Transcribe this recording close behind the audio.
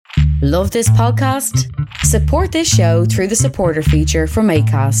Love this podcast? Support this show through the supporter feature from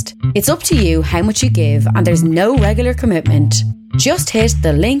Acast. It's up to you how much you give, and there's no regular commitment. Just hit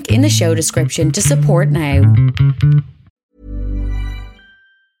the link in the show description to support now.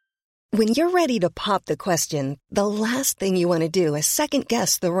 When you're ready to pop the question, the last thing you want to do is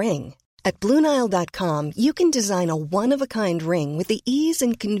second-guess the ring. At BlueNile.com, you can design a one-of-a-kind ring with the ease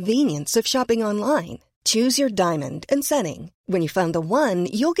and convenience of shopping online. Choose your diamond and setting. When you find the one,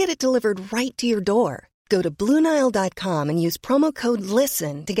 you'll get it delivered right to your door. Go to BlueNile.com and use promo code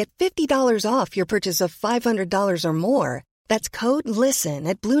LISTEN to get $50 off your purchase of $500 or more. That's code LISTEN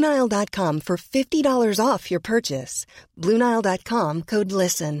at BlueNile.com for $50 off your purchase. BlueNile.com, code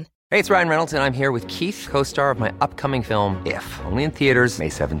LISTEN. Hey, it's Ryan Reynolds, and I'm here with Keith, co-star of my upcoming film, If, only in theaters May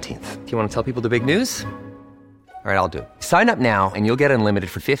 17th. Do you want to tell people the big news? All right, I'll do it. Sign up now and you'll get unlimited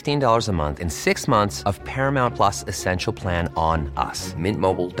for $15 a month and 6 months of Paramount Plus Essential Plan on us.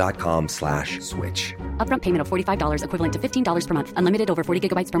 MintMobile.com/switch. Upfront payment of $45 equivalent to $15 per month. Unlimited over 40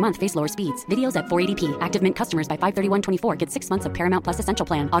 gigabytes per month. Face lower speeds. Videos at 480p. Active Mint customers by 531.24 get 6 months of Paramount Plus Essential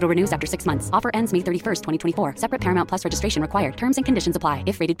Plan. Auto renews after 6 months. Offer ends May 31st, 2024. Separate Paramount Plus registration required. Terms and conditions apply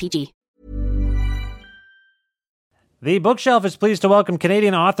if rated PG. The Bookshelf is pleased to welcome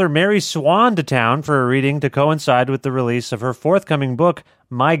Canadian author Mary Swan to town for a reading to coincide with the release of her forthcoming book,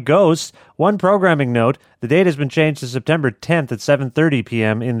 My Ghost. One programming note, the date has been changed to September 10th at 7:30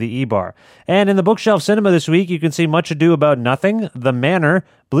 p.m. in the E-Bar. And in the Bookshelf Cinema this week, you can see Much Ado About Nothing, The Manor,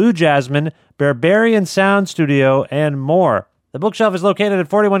 Blue Jasmine, Barbarian Sound Studio, and more. The Bookshelf is located at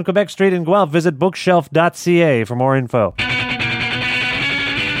 41 Quebec Street in Guelph. Visit bookshelf.ca for more info.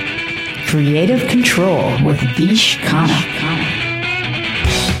 Creative Control with Vish Khanna.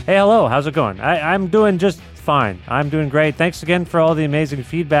 Hey, hello. How's it going? I'm doing just fine. I'm doing great. Thanks again for all the amazing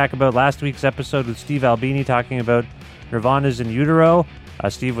feedback about last week's episode with Steve Albini talking about Nirvana's In Utero.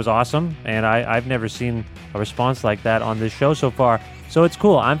 Steve was awesome, and I've never seen a response like that on this show so far. So it's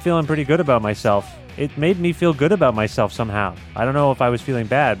cool. I'm feeling pretty good about myself. It made me feel good about myself somehow. I don't know if I was feeling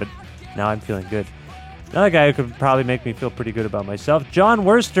bad, but now I'm feeling good. Another guy who could probably make me feel pretty good about myself, John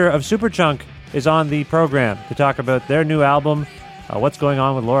Wurster of Superchunk, is on the program to talk about their new album, what's going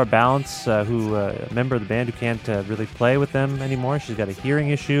on with Laura Balance, who a member of the band who can't really play with them anymore. She's got a hearing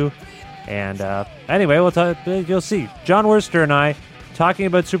issue. And anyway, you'll see. John Wurster and I talking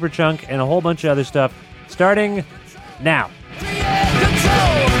about Superchunk and a whole bunch of other stuff starting now.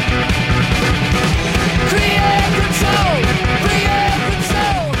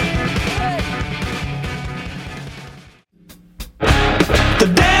 The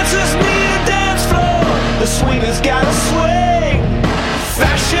dancers need a dance floor. The swingers got to swing.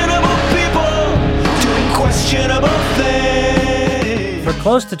 Fashionable people doing questionable things. For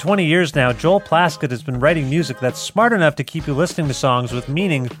close to 20 years now, Joel Plaskett has been writing music that's smart enough to keep you listening to songs with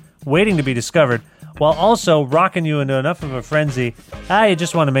meaning waiting to be discovered, while also rocking you into enough of a frenzy, you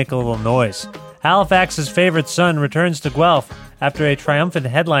just want to make a little noise. Halifax's favorite son returns to Guelph after a triumphant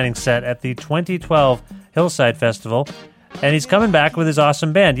headlining set at the 2012 Hillside Festival. And he's coming back with his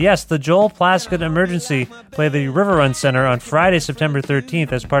awesome band. Yes, the Joel Plaskett Emergency play the River Run Center on Friday, September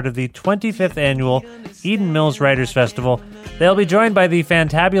 13th as part of the 25th annual Eden Mills Writers Festival. They'll be joined by the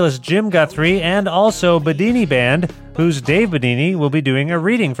fantabulous Jim Guthrie and also Bedini Band, whose Dave Bedini will be doing a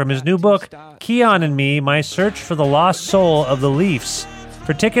reading from his new book, Keon and Me, My Search for the Lost Soul of the Leafs.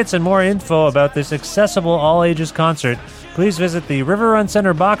 For tickets and more info about this accessible all-ages concert, please visit the River Run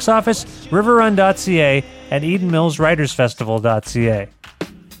Center box office, riverrun.ca, and EdenMillsWritersFestival.ca.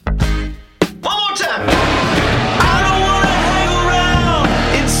 One more time. I don't want to hang around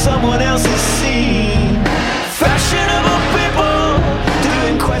in someone else's scene. Fashionable people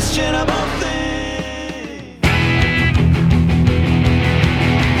doing questionable things.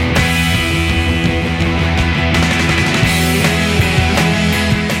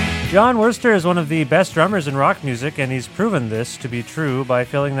 John Wurster is one of the best drummers in rock music, and he's proven this to be true by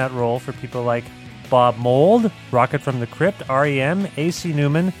filling that role for people like Bob Mould, Rocket from the Crypt, R.E.M., A.C.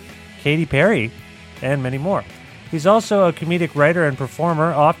 Newman, Katy Perry, and many more. He's also a comedic writer and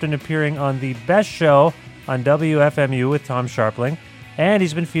performer, often appearing on The Best Show on WFMU with Tom Sharpling, and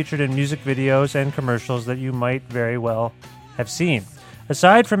he's been featured in music videos and commercials that you might very well have seen.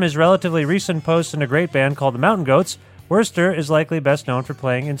 Aside from his relatively recent post in a great band called the Mountain Goats, Wurster is likely best known for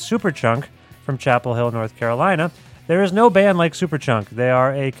playing in Superchunk from Chapel Hill, North Carolina. There is no band like Superchunk. They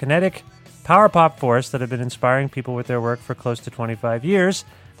are a kinetic power pop force that have been inspiring people with their work for close to 25 years.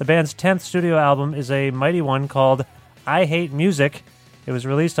 The band's 10th studio album is a mighty one called I Hate Music. It was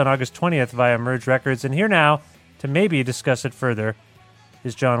released on August 20th via Merge Records, and here now to maybe discuss it further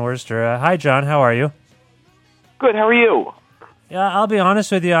is John Wurster. Hi, John. How are you? Good. How are you? Yeah, I'll be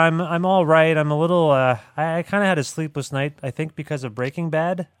honest with you. I'm all right. I'm a little. I kind of had a sleepless night. I think because of Breaking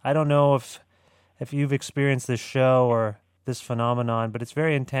Bad. I don't know if you've experienced this show or this phenomenon, but it's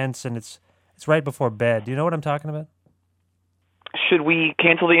very intense and it's right before bed. Do you know what I'm talking about? Should we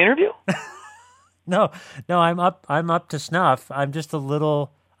cancel the interview? No. I'm up to snuff. I'm just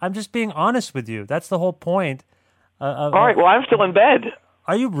being honest with you. That's the whole point. All right. Well, I'm still in bed.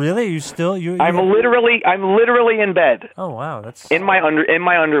 Are you really? Are you still? I'm literally in bed. Oh wow, that's in my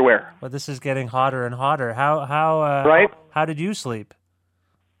underwear. Well, this is getting hotter and hotter. How right? How did you sleep?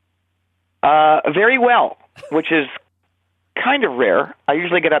 Very well, which is kind of rare. I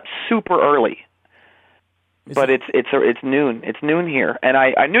usually get up super early, but it's noon. It's noon here, and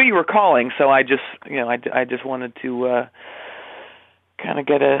I knew you were calling, so I just I just wanted to kind of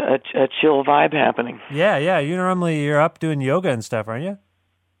get a chill vibe happening. Yeah. You're up doing yoga and stuff, aren't you?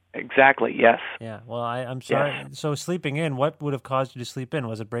 Exactly. Yes. Yeah. Well, I'm sorry. Yes. So sleeping in, what would have caused you to sleep in?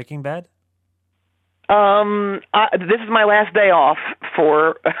 Was it Breaking Bad? This is my last day off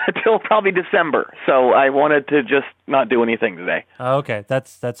for until probably December, so I wanted to just not do anything today. Oh, okay,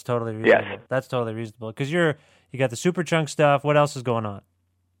 that's totally reasonable. Yes. That's totally reasonable because you got the Super Chunk stuff. What else is going on?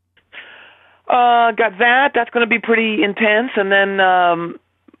 Got that. That's going to be pretty intense, and then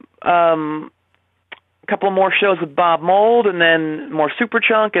a couple more shows with Bob Mould, and then more Super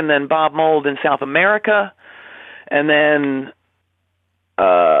Chunk, and then Bob Mould in South America, and then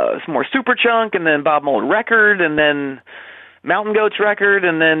some more Super Chunk, and then Bob Mould record, and then Mountain Goats record,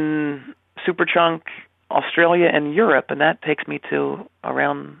 and then Super Chunk Australia and Europe, and that takes me to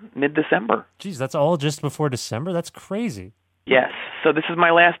around mid-December. Geez, that's all just before December? That's crazy. Yes. So this is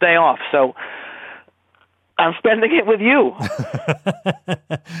my last day off, so I'm spending it with you.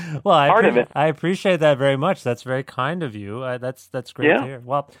 Well, I appreciate that very much. That's very kind of you. That's great to hear.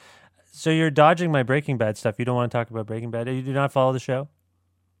 Well, so you're dodging my Breaking Bad stuff. You don't want to talk about Breaking Bad? You do not follow the show?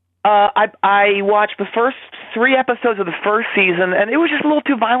 I watched the first 3 episodes of the first season, and it was just a little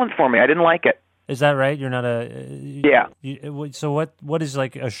too violent for me. I didn't like it. Is that right? You're not so what is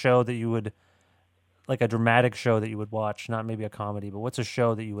like a show that you would, like a dramatic show that you would watch, not maybe a comedy, but what's a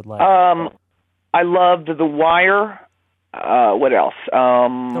show that you would like? I loved The Wire. What else?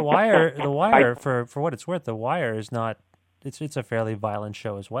 The Wire. For what it's worth, The Wire is not. It's a fairly violent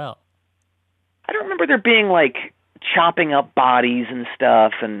show as well. I don't remember there being like chopping up bodies and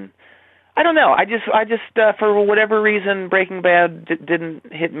stuff, and I don't know. I just for whatever reason, Breaking Bad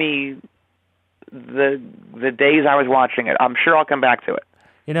didn't hit me the days I was watching it. I'm sure I'll come back to it.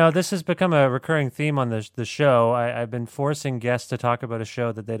 You know, this has become a recurring theme on the show. I've been forcing guests to talk about a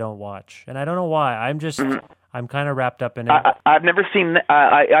show that they don't watch, and I don't know why. I'm kind of wrapped up in it. I've never seen.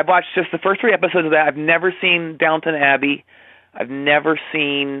 I've watched just the first 3 episodes of that. I've never seen Downton Abbey. I've never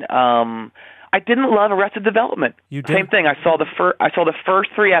seen. I didn't love Arrested Development. You did? Same thing. I saw the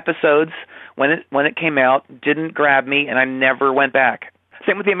first 3 episodes when it came out. Didn't grab me, and I never went back.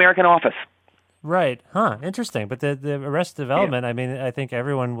 Same with The American Office. Right. Huh. Interesting. But the Arrested Development, I mean, I think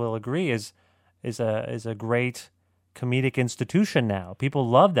everyone will agree is a great comedic institution now. People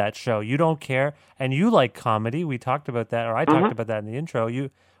love that show. You don't care, and you like comedy. We talked about that, or I talked about that in the intro.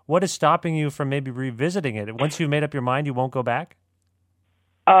 What is stopping you from maybe revisiting it? Once you've made up your mind, you won't go back?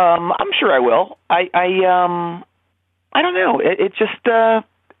 I'm sure I will. I don't know. It just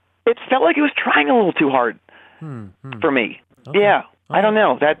it felt like it was trying a little too hard for me. Okay. Yeah. I don't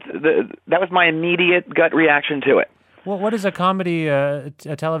know. That was my immediate gut reaction to it. Well, what is a comedy, a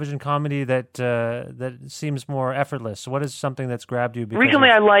television comedy that seems more effortless? What is something that's grabbed you? Recently,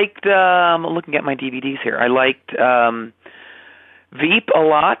 I liked. Looking at my DVDs here, I liked Veep a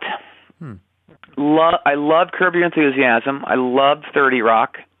lot. I loved Curb Your Enthusiasm. I loved 30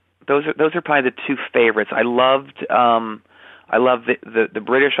 Rock. Those are probably the 2 favorites. I loved the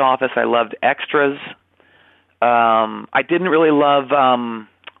British Office. I loved Extras. I didn't really love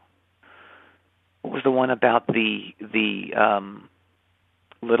what was the one about the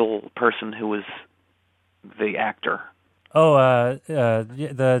little person who was the actor? Oh,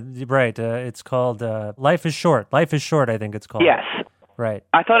 it's called Life is Short. Life is Short, I think it's called. Yes. Right.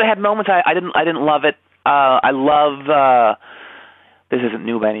 I thought it had moments. I didn't love it. I love. This isn't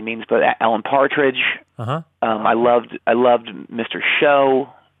new by any means, but Alan Partridge. Uh-huh. I loved Mr. Show.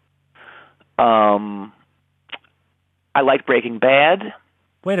 I liked Breaking Bad.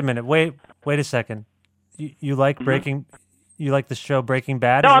 Wait a minute. Wait a second. You like Breaking? You like the show Breaking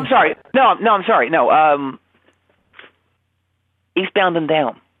Bad? No, I'm sorry. No, I'm sorry. No. Eastbound and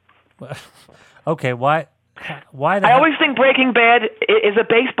Down. Okay. Why? I always think Breaking Bad is a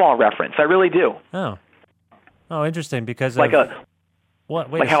baseball reference. I really do. Oh, interesting. Because like What?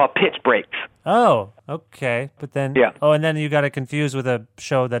 Wait like how a pitch breaks. Oh, okay. But then, Yeah. Oh, and then you got it confused with a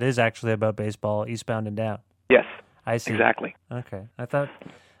show that is actually about baseball, Eastbound and Down. Yes, I see. exactly. Okay, I thought.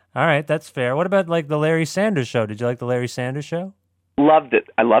 All right, that's fair. What about like the Larry Sanders Show? Did you like the Larry Sanders Show? Loved it.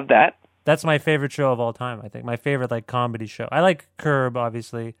 I love that. That's my favorite show of all time. I think my favorite like comedy show. I like Curb,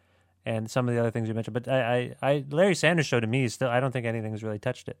 obviously, and some of the other things you mentioned. But I Larry Sanders Show to me is still. I don't think anything's really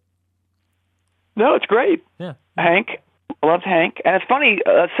touched it. No, it's great. Yeah. Hank. I loved Hank. And it's funny,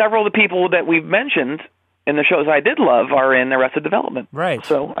 several of the people that we've mentioned in the shows I did love are in Arrested Development. Right.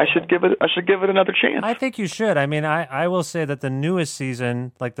 So I should give it another chance. I think you should. I mean, I will say that the newest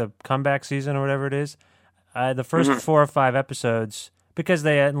season, like the comeback season or whatever it is, the first 4 or 5 episodes, because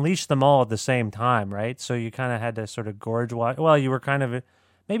they unleashed them all at the same time, right? So you kind of had to sort of gorge watch. Well, you were kind of,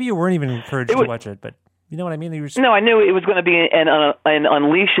 maybe you weren't even encouraged to watch it, but you know what I mean? No, I knew it was going to be an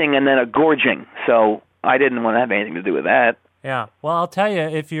unleashing and then a gorging, so I didn't want to have anything to do with that. Yeah. Well, I'll tell you,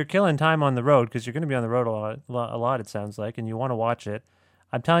 if you're killing time on the road, because you're going to be on the road a lot, it sounds like, and you want to watch it,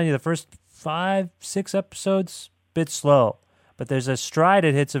 I'm telling you, the first 5, 6 episodes, bit slow. But there's a stride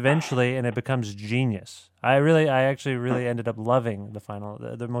it hits eventually, and it becomes genius. I actually really ended up loving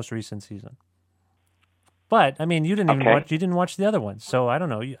the most recent season. But I mean, you didn't watch the other ones, so I don't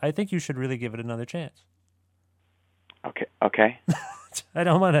know. I think you should really give it another chance. Okay. I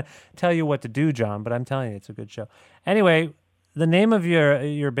don't want to tell you what to do, John, but I'm telling you, it's a good show. Anyway, the name of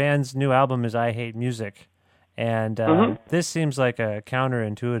your band's new album is I Hate Music, and this seems like a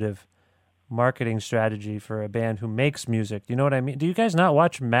counterintuitive marketing strategy for a band who makes music. Do you know what I mean? Do you guys not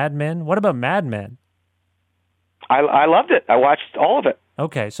watch Mad Men? What about Mad Men? I loved it. I watched all of it.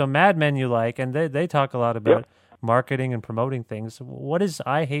 Okay, so Mad Men you like, and they talk a lot about marketing and promoting things. What is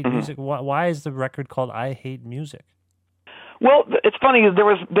I Hate Music? Why is the record called I Hate Music? Well, it's funny.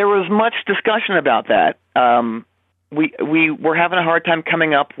 There was much discussion about that. We were having a hard time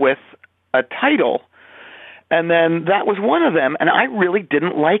coming up with a title, and then that was one of them. And I really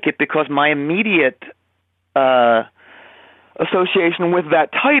didn't like it because my immediate association with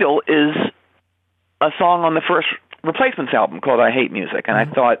that title is a song on the first Replacements album called I Hate Music, and I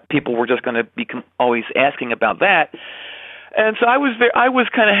thought people were just going to be always asking about that. And so I was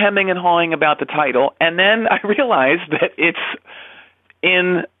kind of hemming and hawing about the title, and then I realized that it's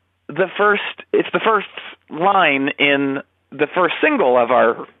the first line in the first single of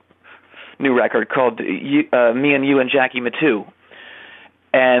our new record called Me and You and Jackie Matu.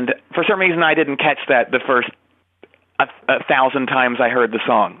 And for some reason I didn't catch that the first 1,000 times I heard the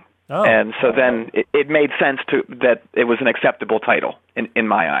song. Oh. And so then it made sense that it was an acceptable title in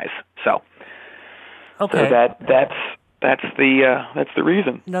my eyes. So, okay. So that's the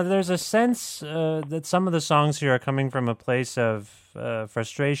reason. Now, there's a sense that some of the songs here are coming from a place of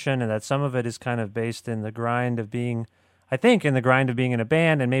frustration, and that some of it is kind of based in the grind of being, I think, in a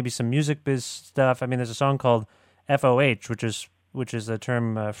band, and maybe some music biz stuff. I mean, there's a song called FOH, which is the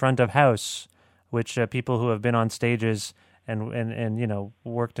term front of house, which people who have been on stages and you know,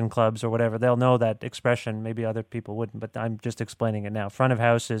 worked in clubs or whatever, they'll know that expression. Maybe other people wouldn't, but I'm just explaining it now. Front of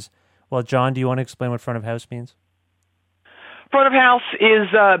house is, well, John, do you want to explain what front of house means? Front of house is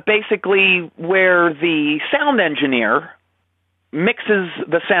basically where the sound engineer mixes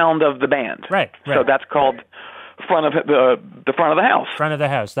the sound of the band. Right. So that's called the front of the house. Front of the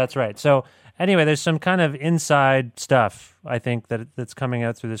house. That's right. So anyway, there's some kind of inside stuff, I think, that's coming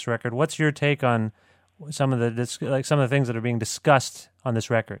out through this record. What's your take on some of the things that are being discussed on this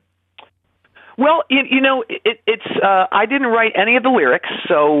record? Well, it's I didn't write any of the lyrics,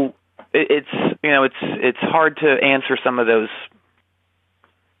 so it's hard to answer some of those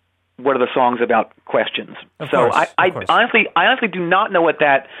what are the songs about questions. I honestly do not know what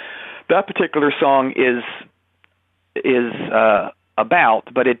that particular song is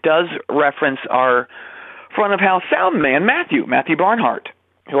about, but it does reference our front of house sound man Matthew Barnhart,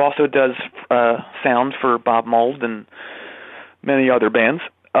 who also does sound for Bob Mould and many other bands.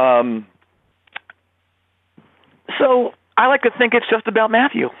 So I like to think it's just about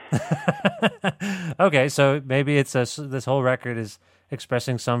Matthew. Okay, so maybe it's this whole record is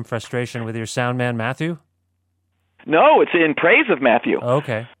expressing some frustration with your sound man Matthew? No, it's in praise of Matthew.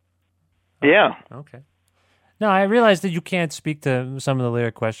 Okay. Yeah. Okay. No, I realized that you can't speak to some of the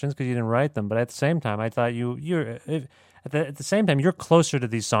lyric questions because you didn't write them, but at the same time, I thought at the same time, you're closer to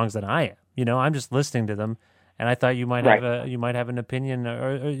these songs than I am. You know, I'm just listening to them, and I thought you might have an opinion,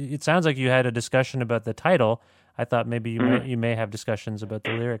 or it sounds like you had a discussion about the title. I thought maybe you may have discussions about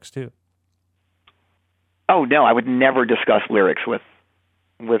the lyrics too. Oh no, I would never discuss lyrics with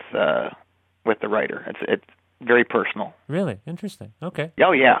the writer. It's very personal. Really? Interesting. Okay.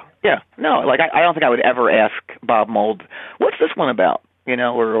 Oh yeah. No, like I don't think I would ever ask Bob Mould, what's this one about?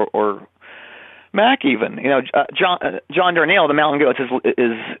 or Mac even. John Darnielle, the Mountain Goats,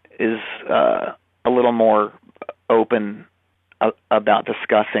 is a little more open about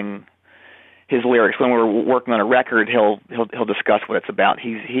discussing his lyrics. When we're working on a record, he'll discuss what it's about.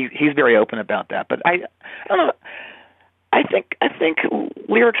 He's very open about that. But I don't know. I think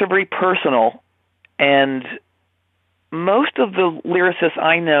lyrics are very personal, and most of the lyricists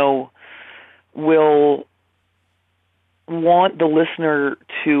I know will want the listener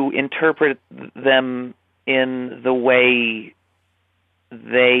to interpret them in the way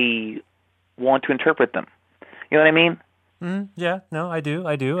they want to interpret them. You know what I mean? Yeah, no, I do,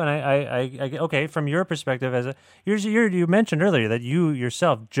 and I okay. From your perspective, you mentioned earlier that you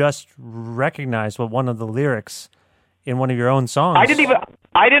yourself just recognized what one of the lyrics in one of your own songs. I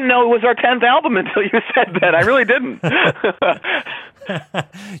didn't know it was our 10th album until you said that. I really didn't.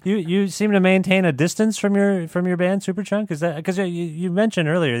 You seem to maintain a distance from your band, Superchunk. Is that because you mentioned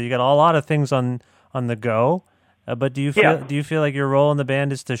earlier you got a lot of things on the go, but do you feel like your role in the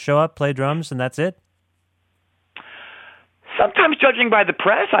band is to show up, play drums, and that's it? Sometimes, judging by the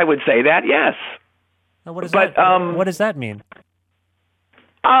press, I would say that, yes. Now, what does that mean?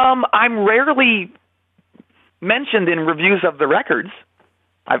 I'm rarely mentioned in reviews of the records.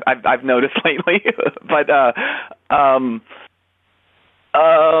 I've noticed lately, but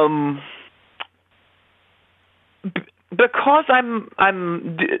because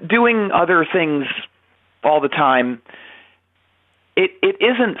I'm doing other things all the time, it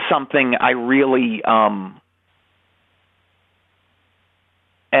isn't something I really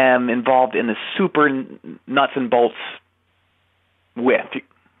am involved in the super nuts and bolts with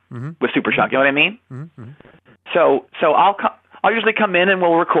Superchunk. You know what I mean? Mm-hmm. So I'll usually come in and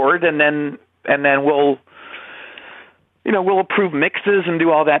we'll record, and then we'll approve mixes and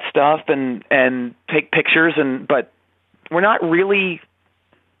do all that stuff and take pictures, but we're not really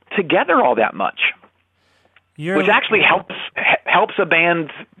together all that much, which actually helps a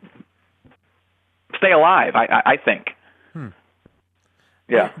band stay alive, I think.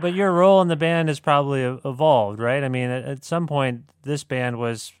 Yeah. But your role in the band has probably evolved, right? I mean, at some point, this band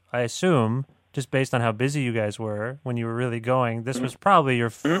was, I assume, just based on how busy you guys were when you were really going, this was probably your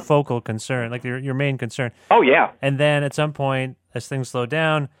focal concern, like your main concern. Oh, yeah. And then at some point, as things slowed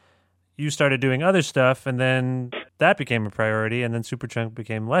down, you started doing other stuff, and then that became a priority, and then Superchunk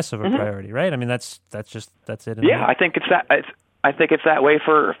became less of a priority, right? I mean, that's it. Yeah, I think it's that. I think it's that way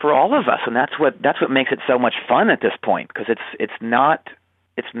for all of us, and that's what makes it so much fun at this point, because it's not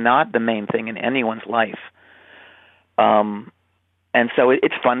the main thing in anyone's life, and so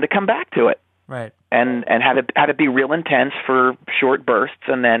it's fun to come back to it. Right. And have it be real intense for short bursts,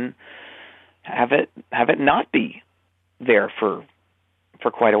 and then have it not be there for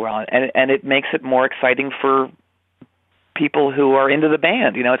quite a while, and it makes it more exciting for people who are into the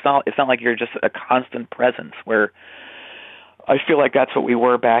band. It's not like you're just a constant presence, where I feel like that's what we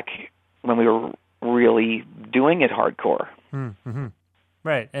were back when we were really doing it hardcore. Mm-hmm.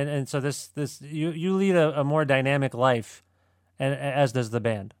 Right. And so this you lead a more dynamic life, and as does the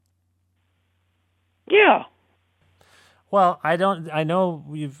band. Yeah. Well, I know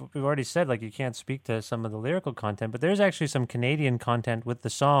we've already said, like, you can't speak to some of the lyrical content, but there's actually some Canadian content with the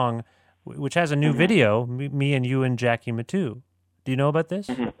song, which has a new video, me and you and Jackie Matu. Do you know about this?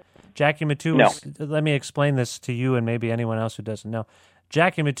 Mm-hmm. Jackie Matu let me explain this to you and maybe anyone else who doesn't know.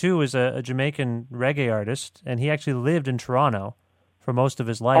 Jackie Matu is a Jamaican reggae artist, and he actually lived in Toronto for most of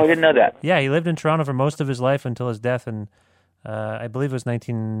his life. Oh, I didn't know that. Yeah, he lived in Toronto for most of his life until his death in, I believe it was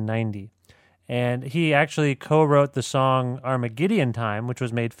 1990. And he actually co-wrote the song Armageddon Time, which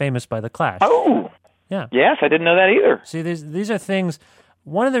was made famous by The Clash. Oh! Yeah. Yes, I didn't know that either. See, these are things...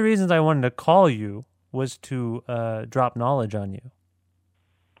 One of the reasons I wanted to call you was to drop knowledge on you.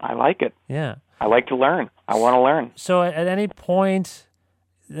 I like it. Yeah. I like to learn. I want to learn. So at any point...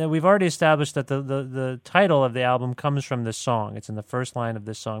 We've already established that the title of the album comes from this song. It's in the first line of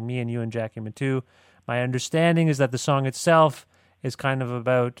this song, Me and You and Jackie Matu. My understanding is that the song itself is kind of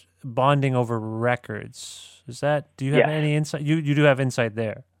about bonding over records. Do you have any insight? You do have insight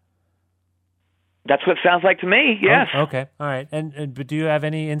there. That's what it sounds like to me, yes. Oh, okay, all right. But do you have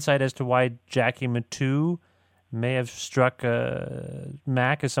any insight as to why Jackie Matu may have struck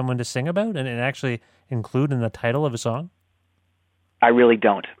Mac as someone to sing about and actually include in the title of a song? I really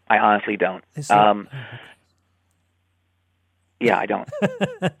don't. I honestly don't. Yeah, I don't.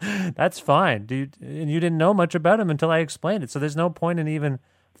 That's fine, dude. And you didn't know much about him until I explained it. So there's no point in even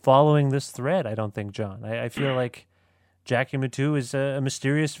following this thread, I don't think, John. I feel like Jackie Matu is a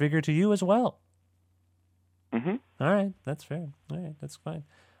mysterious figure to you as well. Mm-hmm. All right, that's fair. All right, that's fine.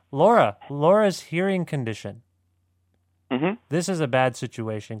 Laura's hearing condition. This is a bad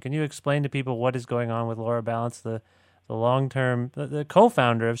situation. Can you explain to people what is going on with Laura Balance, the long-term, the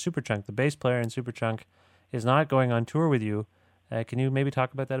co-founder of Superchunk, the bass player in Superchunk, is not going on tour with you. Can you maybe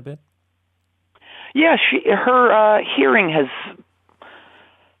talk about that a bit? Yeah, her hearing has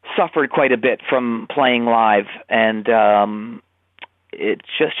suffered quite a bit from playing live, and it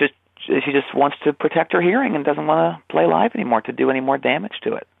just she just wants to protect her hearing and doesn't want to play live anymore to do any more damage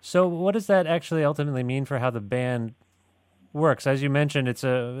to it. So what does that actually ultimately mean for how the band works? As you mentioned,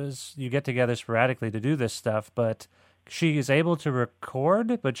 you get together sporadically to do this stuff, but she is able to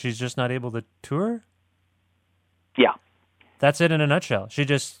record, but she's just not able to tour? Yeah. That's it in a nutshell. She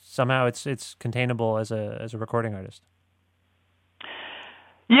just somehow it's containable as a recording artist.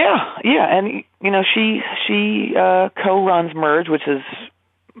 Yeah, and she co-runs Merge, which is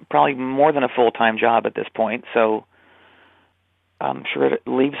probably more than a full-time job at this point. So I'm sure it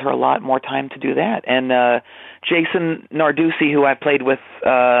leaves her a lot more time to do that. And Jason Narducci, who I played with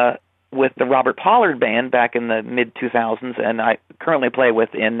the Robert Pollard band back in the mid 2000s, and I currently play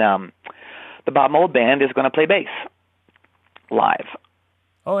with in the Bob Mould band, is going to play bass live.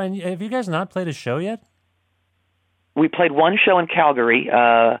 Oh, and have you guys not played a show yet? We played one show in Calgary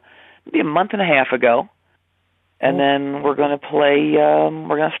maybe a month and a half ago, and then we're going to play.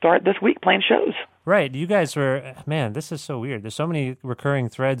 We're going to start this week playing shows. Right, you guys were, man. This is so weird. There's so many recurring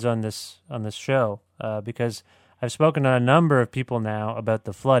threads on this show because I've spoken to a number of people now about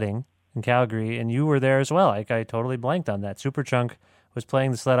the flooding in Calgary, and you were there as well. I totally blanked on that. Superchunk was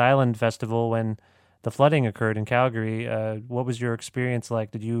playing the Sled Island Festival when the flooding occurred in Calgary. What was your experience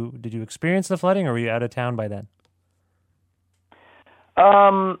like? Did you experience the flooding, or were you out of town by then?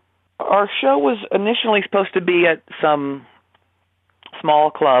 Our show was initially supposed to be at some small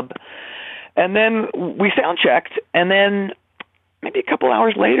club, and then we sound checked, and then maybe a couple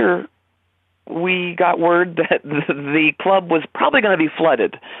hours later, we got word that the club was probably going to be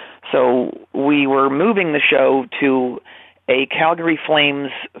flooded. So we were moving the show to a Calgary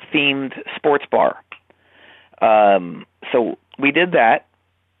Flames themed sports bar. So we did that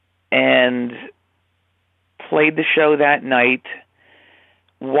and played the show that night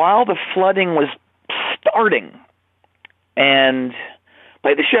while the flooding was starting, and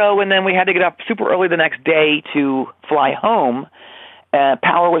played the show, and then we had to get up super early the next day to fly home.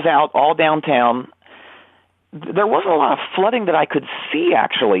 Power was out all downtown. There wasn't a lot of flooding that I could see,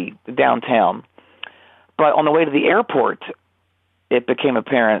 actually, downtown. But on the way to the airport, it became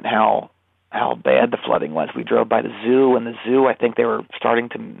apparent how bad the flooding was. We drove by the zoo, and the zoo, I think they were starting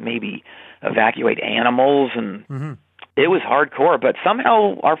to maybe evacuate animals, and it was hardcore. But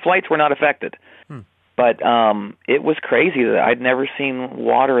somehow our flights were not affected. But it was crazy that I'd never seen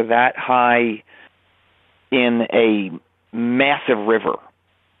water that high in a massive river.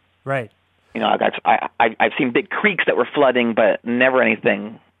 Right. I've seen big creeks that were flooding, but never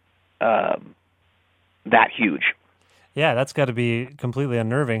anything that huge. Yeah, that's got to be completely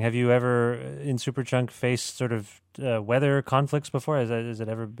unnerving. Have you ever, in Superchunk, faced sort of weather conflicts before? Has it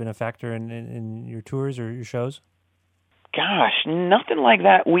ever been a factor in your tours or your shows? Gosh, nothing like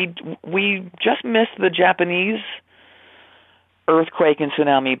that. We just missed the Japanese earthquake and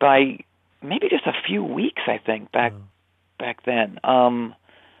tsunami by maybe just a few weeks, I think, back then.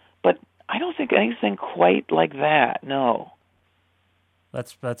 But I don't think anything quite like that. No.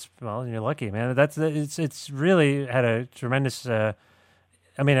 That's well, you're lucky, man. It's really had a tremendous. I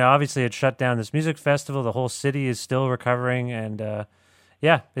mean, obviously, it shut down this music festival. The whole city is still recovering, and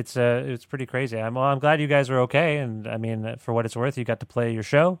yeah, it's pretty crazy. I'm glad you guys are okay, and I mean, for what it's worth, you got to play your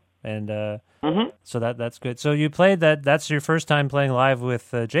show, and so that's good. So you played that. That's your first time playing live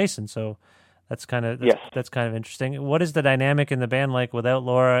with Jason. So that's kind of that's kind of interesting. What is the dynamic in the band like without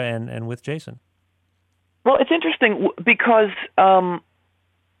Laura and with Jason? Well, it's interesting because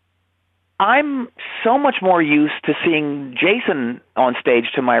I'm so much more used to seeing Jason on stage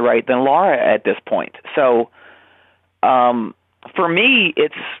to my right than Laura at this point. So for me,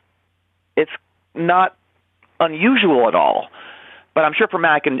 it's not unusual at all. But I'm sure for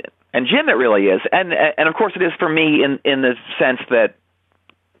Mac and Jim it really is. And of course it is for me in the sense that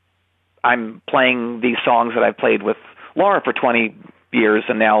I'm playing these songs that I've played with Laura for 20 years,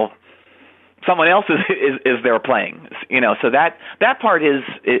 and now someone else is there playing, so that part is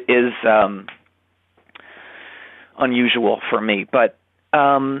unusual for me, but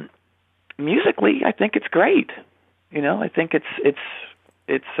musically I think it's great. I think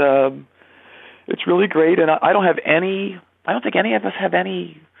it's really great, and I don't think any of us have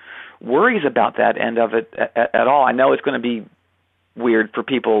any worries about that end of it at all. I know it's going to be weird for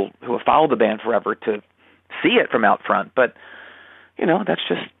people who have followed the band forever to see it from out front, but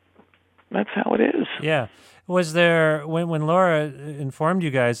that's how it is. Yeah. Was there when Laura informed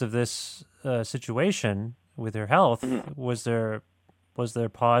you guys of this situation with her health? Was there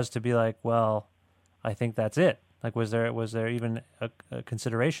pause to be like, well, I think that's it? Like, was there even a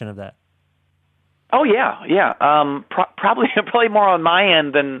consideration of that? Oh yeah. Probably more on my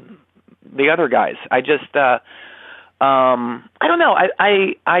end than the other guys. I just I don't know.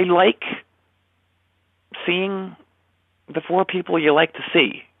 I like seeing the four people you like to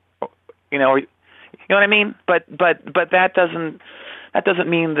see. You know what I mean? But that doesn't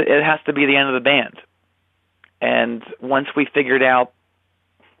mean that it has to be the end of the band. And once we figured out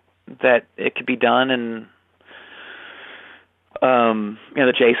that it could be done, and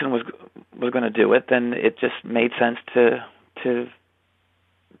that Jason was going to do it, then it just made sense to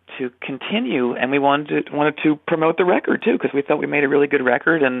continue. And we wanted to promote the record too, because we thought we made a really good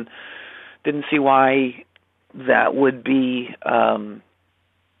record, and didn't see why that would be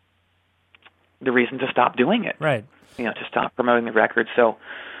the reason to stop doing it. Right. To stop promoting the record. So,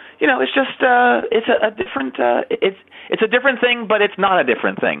 it's just it's a different it's a different thing, but it's not a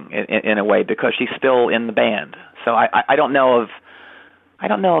different thing in a way, because she's still in the band. So I don't know of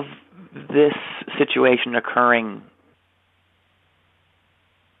this situation occurring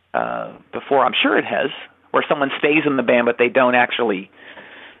before. I'm sure it has, where someone stays in the band but they don't actually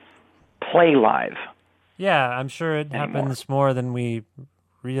play live. Yeah, I'm sure it happens more than we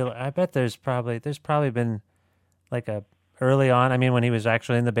realize. I bet there's probably been like a early on. I mean, when he was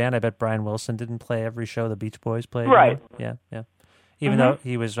actually in the band, I bet Brian Wilson didn't play every show the Beach Boys played. Right. Yeah. Even though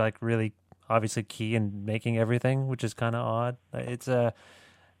he was like really obviously key in making everything, which is kind of odd. It's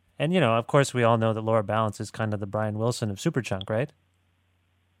and of course we all know that Laura Balance is kind of the Brian Wilson of Superchunk, right?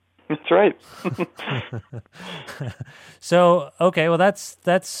 That's right. So, okay, well that's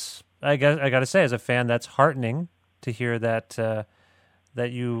I got to say, as a fan, that's heartening to hear that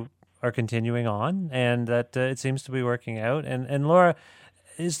that you are continuing on, and that it seems to be working out. And Laura,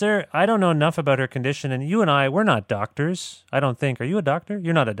 I don't know enough about her condition, and you and I, we're not doctors, I don't think. Are you a doctor?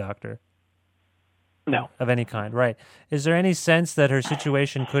 You're not a doctor. No. Of any kind, right. Is there any sense that her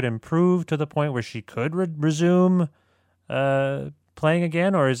situation could improve to the point where she could resume playing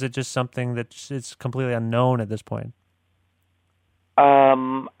again, or is it just something that it's completely unknown at this point?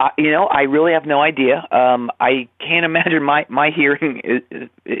 I really have no idea. I can't imagine my hearing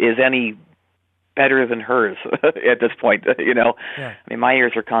is any better than hers at this point. Yeah. I mean, my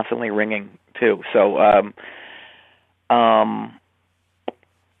ears are constantly ringing too. So, I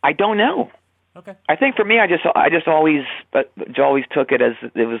don't know. Okay. I think for me, I just always took it as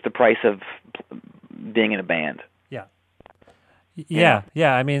it was the price of being in a band. Yeah.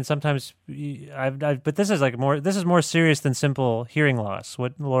 I mean, sometimes but this is more serious than simple hearing loss.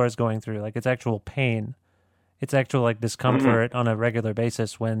 What Laura's going through, like, it's actual pain, it's actual like discomfort on a regular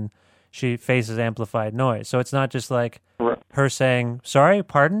basis when she faces amplified noise. So it's not just like her saying sorry,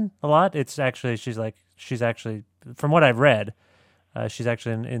 pardon a lot. It's actually she's actually, from what I've read, she's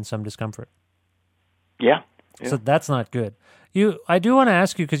actually in some discomfort. Yeah. So that's not good. I do want to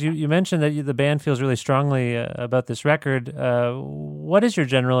ask you, because you mentioned that the band feels really strongly about this record. What is your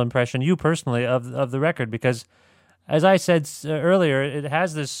general impression, you personally, of the record? Because, as I said earlier, it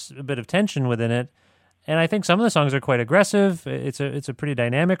has this bit of tension within it, and I think some of the songs are quite aggressive. It's a pretty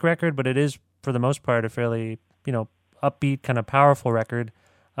dynamic record, but it is, for the most part, a fairly upbeat, kind of powerful record.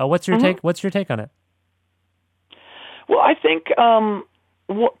 What's your take? What's your take on it? Well, I think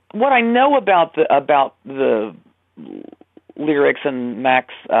what I know about the lyrics and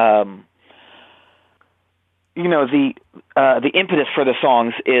Max, the impetus for the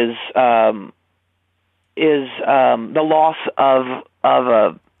songs is the loss of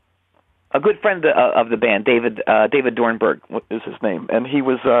a good friend of the band, David Dornberg is his name, and he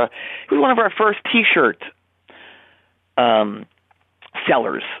was one of our first T-shirt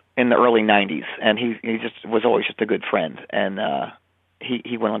sellers in the early '90s, and he just was always just a good friend, and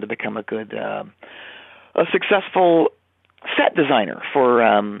he went on to become a successful set designer for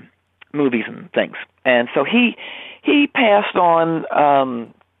movies and things. And so he passed on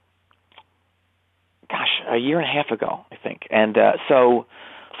a year and a half ago, I think. And so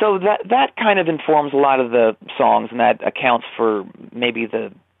that kind of informs a lot of the songs, and that accounts for maybe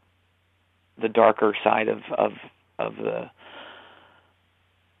the darker side of the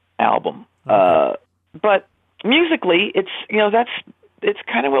album. Okay. But musically, it's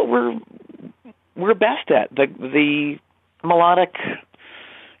kind of what we're best at, the melodic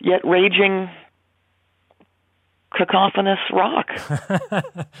yet raging cacophonous rock.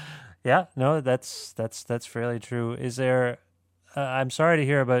 Yeah, no, that's fairly true. Is there? I'm sorry to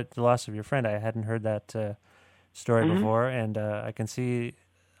hear about the loss of your friend. I hadn't heard that story before, and I can see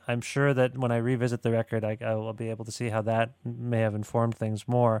I'm sure that when I revisit the record, I will be able to see how that may have informed things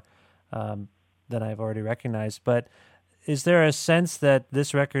more than I've already recognized. But is there a sense that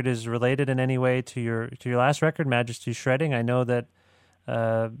this record is related in any way to your last record, Majesty Shredding? I know that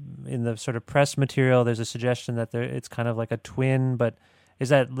in the sort of press material, there's a suggestion that it's kind of like a twin, but is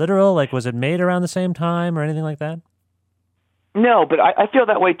that literal? Like, was it made around the same time or anything like that? No, but I feel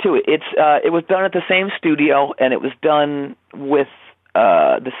that way too. It was done at the same studio, and it was done with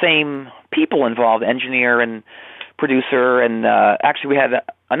the same people involved, engineer and producer, and actually we had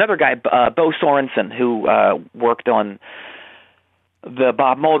another guy, Bo Sorensen, who worked on the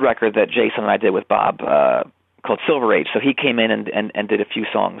Bob Mould record that Jason and I did with Bob called Silver Age. So he came in and did a few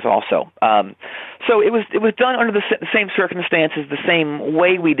songs also. So it was done under the same circumstances, the same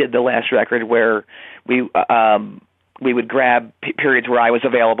way we did the last record, where we would grab periods where I was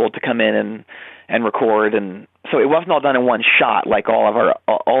available to come in and record, and so it wasn't all done in one shot like all of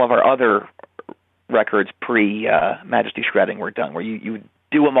our other records pre Majesty Shredding were done, where you would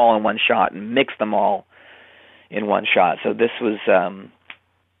do them all in one shot and mix them all in one shot. So this was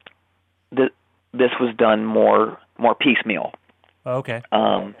this was done more piecemeal. Okay.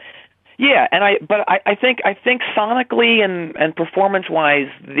 Yeah, and I think sonically and performance wise,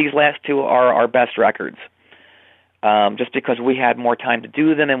 these last two are our best records. Just because we had more time to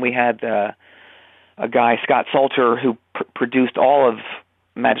do them, and we had a guy, Scott Salter, who produced all of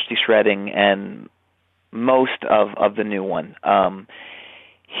Majesty Shredding and most of the new one.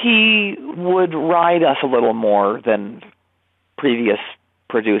 He would ride us a little more than previous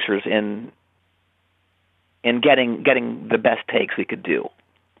producers in getting the best takes we could do,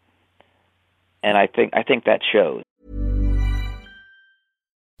 and I think that shows.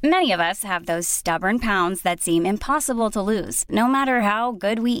 Many of us have those stubborn pounds that seem impossible to lose, no matter how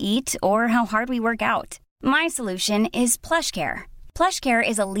good we eat or how hard we work out. My solution is PlushCare. PlushCare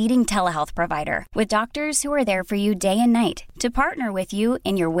is a leading telehealth provider with doctors who are there for you day and night to partner with you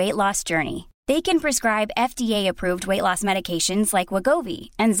in your weight loss journey. They can prescribe FDA-approved weight loss medications like Wegovy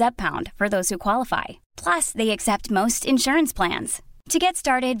and Zepbound for those who qualify. Plus, they accept most insurance plans. To get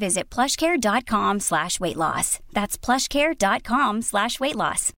started, visit plushcare.com/weightloss. That's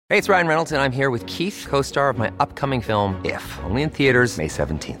plushcare.com/weightloss. Hey, it's Ryan Reynolds, and I'm here with Keith, co-star of my upcoming film, If, only in theaters May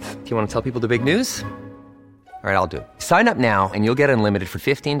 17th. Do you want to tell people the big news? All right, I'll do it. Sign up now and you'll get unlimited for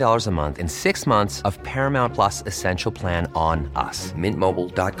 $15 a month and 6 months of Paramount Plus Essential Plan on us.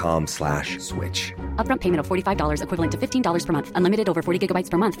 MintMobile.com/switch. Upfront payment of $45 equivalent to $15 per month. Unlimited over 40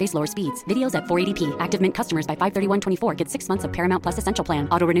 gigabytes per month. Face lower speeds. Videos at 480p. Active Mint customers by 531.24 get 6 months of Paramount Plus Essential Plan.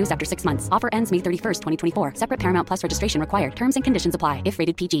 Auto renews after 6 months. Offer ends May 31st, 2024. Separate Paramount Plus registration required. Terms and conditions apply if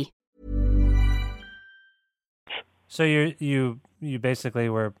rated PG. So you basically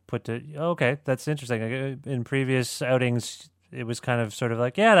were put to, okay, that's interesting. In previous outings, it was kind of sort of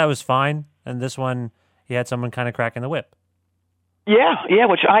like, yeah, that was fine. And this one, you had someone kind of cracking the whip. Yeah,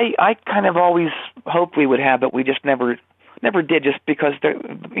 which I kind of always hoped we would have, but we just never did, just because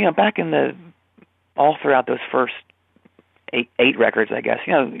back in all throughout those first eight records, I guess,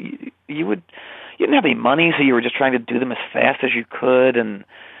 you didn't have any money, so you were just trying to do them as fast as you could, and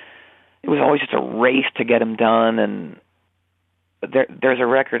it was always just a race to get them done. And there's a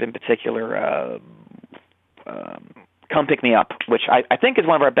record in particular, Come Pick Me Up, which I think is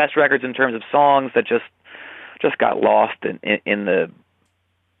one of our best records in terms of songs that just got lost in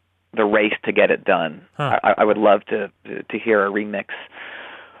the race to get it done. Huh. I would love to hear a remix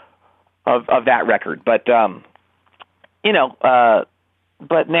of that record, but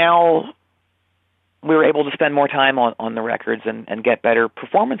but now we were able to spend more time on the records and get better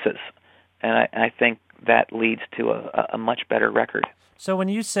performances, and I think that leads to a much better record. So when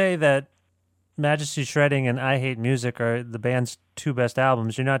you say that Majesty Shredding and I Hate Music are the band's two best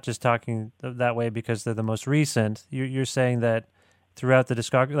albums, you're not just talking that way because they're the most recent. You're saying that throughout the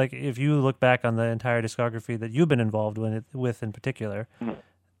discography, like if you look back on the entire discography that you've been involved with in particular, mm-hmm.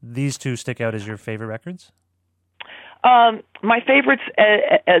 these two stick out as your favorite records? My favorites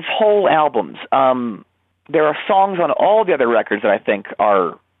as whole albums. There are songs on all the other records that I think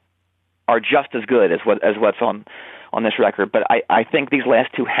are just as good as what's on this record, but I think these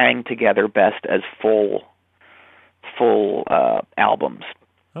last two hang together best as full albums.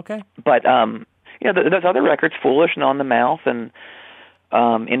 Okay. But those other records, Foolish and On the Mouth and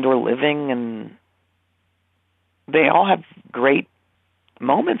Indoor Living, and they all have great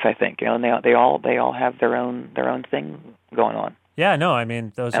moments, I think, and they all have their own thing going on. Yeah, no, I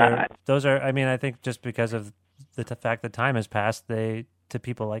mean those are. I mean, I think just because of the fact that time has passed, they, to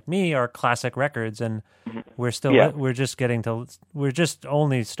people like me, are classic records, and we're just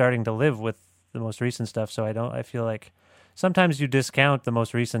only starting to live with the most recent stuff. So I feel like sometimes you discount the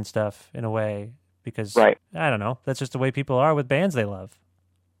most recent stuff in a way because, Right. I don't know, that's just the way people are with bands they love.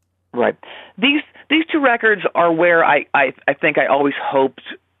 Right. These two records are where I think I always hoped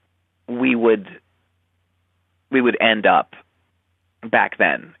we would end up back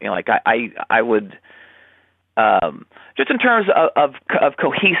then. You know, like I would just in terms of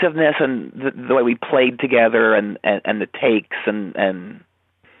cohesiveness and the way we played together and the takes and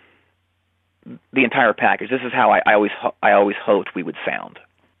the entire package. This is how I always hoped we would sound.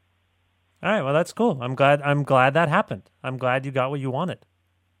 All right, well that's cool. I'm glad that happened. I'm glad you got what you wanted.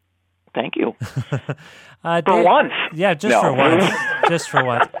 Thank you. For once. Yeah, for once. Just for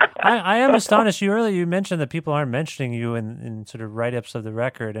once. I am astonished. You mentioned that people aren't mentioning you in sort of write-ups of the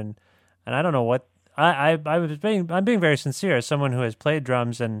record, and I don't know what I'm being very sincere as someone who has played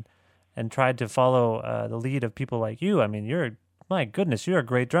drums and tried to follow the lead of people like you. I mean, my goodness, you're a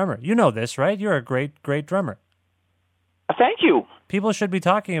great drummer. You know this, right? You're a great drummer. Thank you. People should be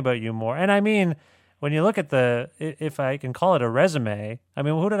talking about you more. And I mean, when you look at if I can call it a resume, I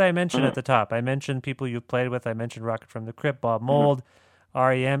mean, who did I mention at the top? I mentioned people you've played with. I mentioned Rocket from the Crypt, Bob Mould,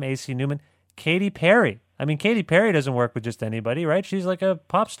 REM, AC Newman, Katy Perry. I mean, Katy Perry doesn't work with just anybody, right? She's like a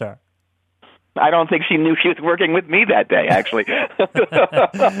pop star. I don't think she knew she was working with me that day, actually.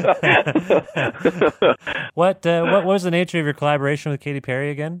 What was the nature of your collaboration with Katy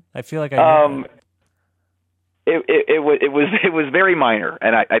Perry again? I feel like I knew. It was very minor,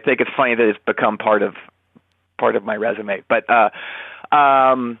 and I think it's funny that it's become part of my resume. But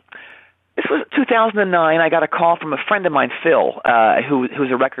this was 2009. I got a call from a friend of mine, Phil,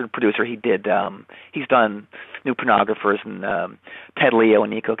 who's a record producer. He's done New Pornographers and Ted Leo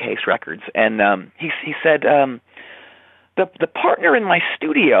and Nico Case records, and he said the partner in my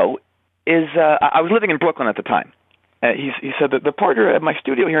studio is I was living in Brooklyn at the time. He said that the partner at my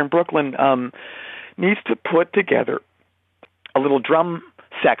studio here in Brooklyn needs to put together a little drum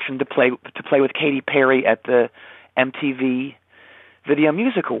section to play with Katy Perry at the MTV Video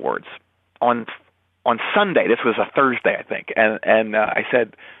Music Awards on Sunday. This was a Thursday, I think, and I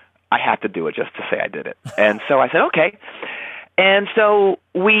said I have to do it just to say I did it. And so I said okay, and so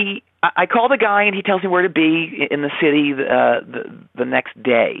I call the guy and he tells me where to be in the city the next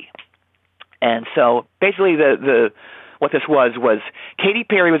day. And so basically what this was Katy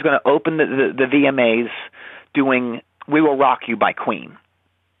Perry was going to open the VMAs doing "We Will Rock You" by Queen,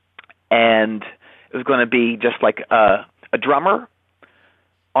 and it was going to be just like a drummer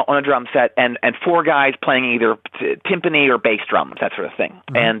on a drum set and four guys playing either timpani or bass drums, that sort of thing.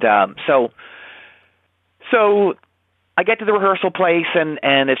 Mm-hmm. And so I get to the rehearsal place and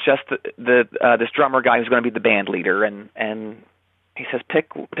it's just this drummer guy who's going to be the band leader, and he says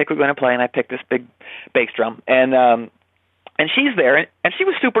pick what we're going to play, and I picked this big bass drum, and she's there, and she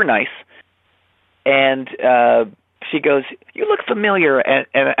was super nice. And she goes, "You look familiar." And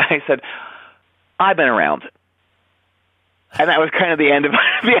I said, "I've been around." And that was kind of the end of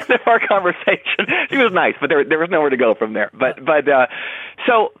our conversation. She was nice, but there was nowhere to go from there. But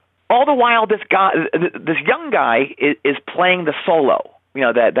so all the while, this young guy is playing the solo, you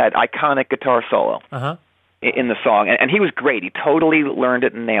know, that iconic guitar solo in the song, and he was great. He totally learned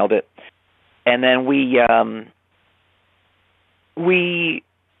it and nailed it. And then we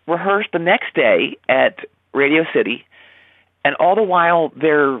rehearsed the next day at Radio City, and all the while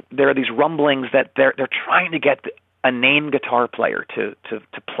there are these rumblings that they're trying to get a named guitar player to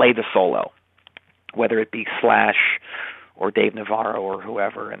play the solo, whether it be Slash or Dave Navarro or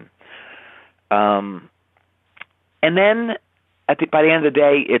whoever, and then by the end of the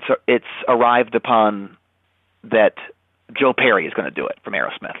day, it's arrived upon that Joe Perry is going to do it from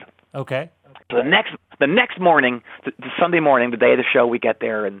Aerosmith. Okay. So the next morning, the Sunday morning, the day of the show, we get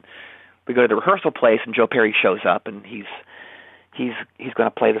there and we go to the rehearsal place, and Joe Perry shows up, and he's going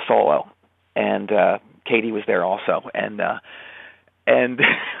to play the solo, and Katie was there also, and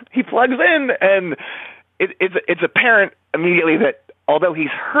he plugs in, and it's apparent immediately that although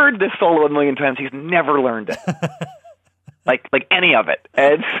he's heard this solo a million times, he's never learned it, like any of it,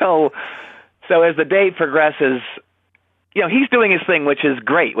 and so as the day progresses, you know, he's doing his thing, which is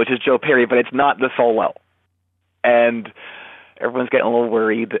great, which is Joe Perry, but it's not the solo. And everyone's getting a little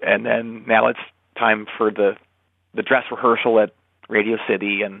worried, and then now it's time for the dress rehearsal at Radio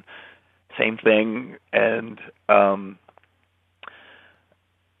City, and same thing, and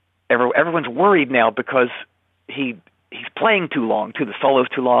everyone's worried now because he's playing too long, too. The solo's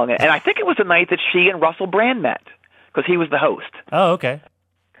too long, and I think it was the night that she and Russell Brand met, because he was the host. Oh, okay.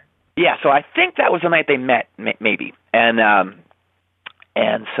 Yeah, so I think that was the night they met, maybe, and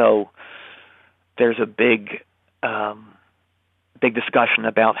so there's a big big discussion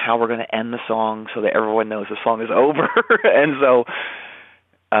about how we're going to end the song so that everyone knows the song is over. And so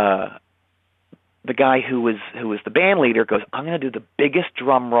the guy who was the band leader goes, I'm going to do the biggest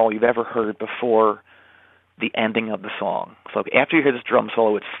drum roll you've ever heard before the ending of the song. So after you hear this drum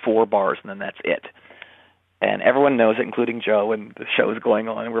solo, it's 4 bars, and then that's it. And everyone knows it, including Joe, and the show's going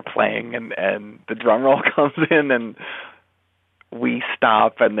on, and we're playing, and the drum roll comes in, and we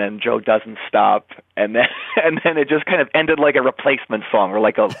stop, and then Joe doesn't stop, and then it just kind of ended like a replacement song, or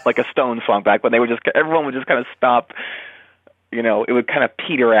like a Stone song back when everyone would just kind of stop. You know, it would kind of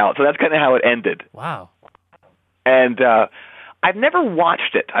peter out. So that's kind of how it ended. Wow. And I've never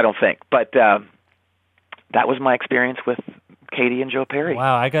watched it, I don't think, but that was my experience with Katy and Joe Perry.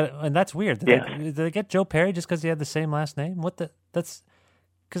 Wow, and that's weird. Did they get Joe Perry just because he had the same last name? That's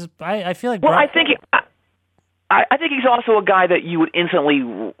because I feel like. Well, I think he's also a guy that you would instantly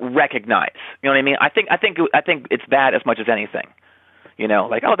recognize. You know what I mean? I think it's that as much as anything. You know,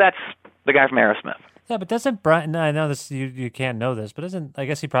 like, oh, that's the guy from Aerosmith. Yeah, but doesn't Brian? I know this. You can't know this, but I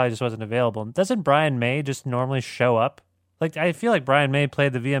guess he probably just wasn't available. Doesn't Brian May just normally show up? Like, I feel like Brian May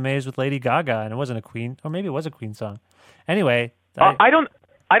played the VMAs with Lady Gaga, and it wasn't a Queen, or maybe it was a Queen song. Anyway, I don't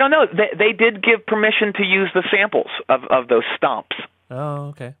know. They did give permission to use the samples of those stomps. Oh,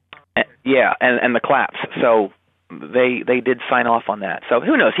 okay. Yeah, and the claps. So they did sign off on that. So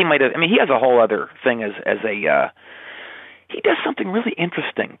who knows? He might have. I mean, he has a whole other thing as a. He does something really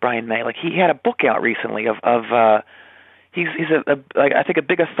interesting, Brian May. Like, he had a book out recently of he's I think a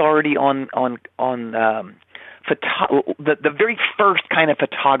big authority on the very first kind of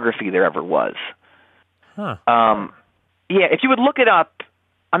photography there ever was. Huh. Yeah, if you would look it up,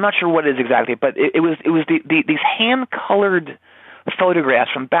 I'm not sure what it is exactly, but it was these hand colored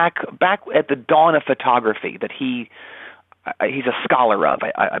photographs from back at the dawn of photography that he's a scholar of,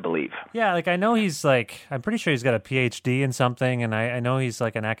 I believe. Yeah, like, I know I'm pretty sure he's got a PhD in something, and I know he's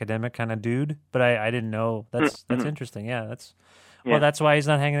like an academic kind of dude, but I didn't know. That's interesting. Yeah, that's why he's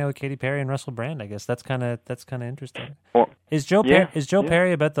not hanging out with Katy Perry and Russell Brand, I guess. That's kind of interesting. Is Joe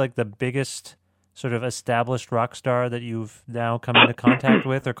Perry about the biggest sort of established rock star that you've now come into contact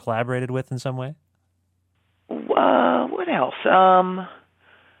with or collaborated with in some way? What else?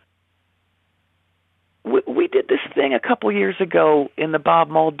 We did this thing a couple years ago in the Bob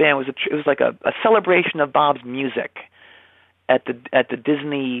Mould Band. It was like a celebration of Bob's music at the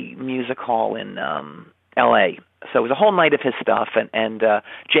Disney Music Hall in L.A. So it was a whole night of his stuff, and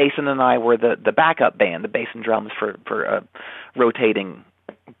Jason and I were the backup band, the bass and drums for a rotating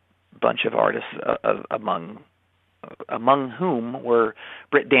bunch of artists, among whom were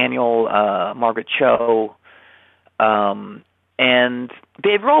Britt Daniel, Margaret Cho, and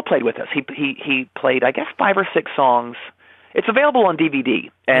Dave Grohl played with us. He played, I guess, 5 or 6 songs. It's available on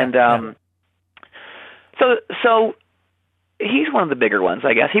DVD, and so he's one of the bigger ones,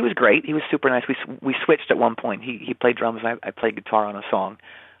 I guess. He was great. He was super nice. We switched at one point. He played drums, and I played guitar on a song.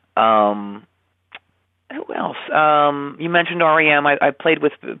 Who else? You mentioned REM. I played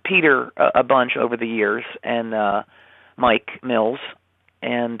with Peter a bunch over the years, and Mike Mills,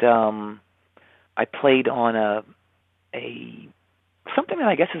 and I played on a something that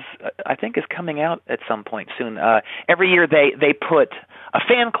I think is coming out at some point soon. Every year they put a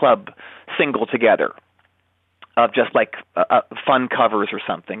fan club single together of just like fun covers or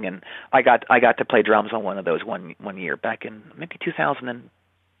something, and I got to play drums on one of those one year back in maybe 2004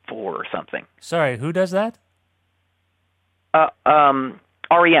 or something. Sorry, who does that? REM.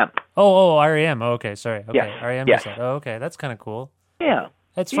 Oh, REM. Oh, okay, sorry. Okay, yes. REM yes. does that. Oh, okay, that's kind of cool. Yeah.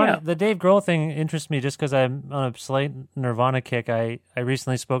 It's funny. The Dave Grohl thing interests me just because I'm on a slight Nirvana kick. I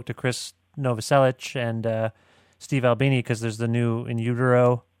recently spoke to Chris Novoselic and Steve Albini because there's the new In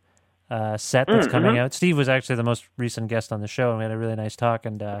Utero set that's coming out. Steve was actually the most recent guest on the show, and we had a really nice talk.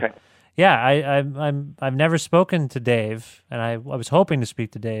 And yeah, I've never spoken to Dave, and I was hoping to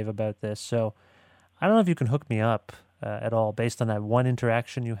speak to Dave about this. So I don't know if you can hook me up at all based on that one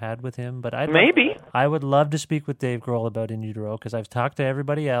interaction you had with him, but I would love to speak with Dave Grohl about In Utero because I've talked to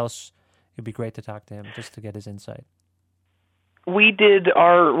everybody else. It'd be great to talk to him just to get his insight. We did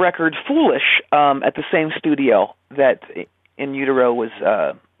our record Foolish at the same studio that In Utero was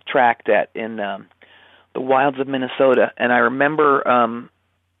tracked at in the wilds of Minnesota, and I remember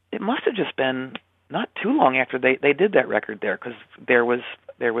it must have just been not too long after they did that record there because there was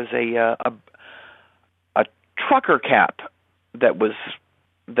a trucker cap that was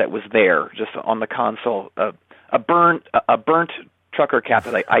there just on the console, a burnt trucker cap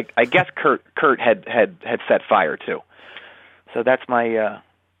that I guess Kurt had set fire to. So that's my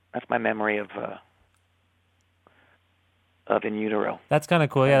memory of In Utero. That's kind of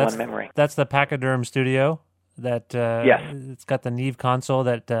cool. Yeah, one memory. That's the Pachyderm studio that Yes. it's got the Neve console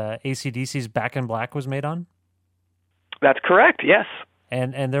that AC/DC's Back in Black was made on? That's correct, yes.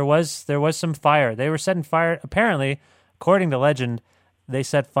 And there was some fire. They were setting fire. Apparently, according to legend, they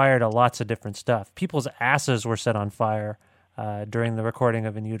set fire to lots of different stuff. People's asses were set on fire during the recording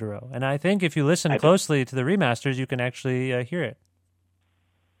of In Utero. And I think if you listen closely to the remasters, you can actually hear it.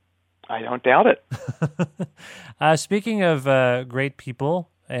 I don't doubt it. Speaking of great people,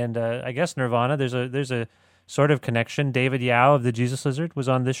 and I guess Nirvana, there's a sort of connection. David Yao of the Jesus Lizard was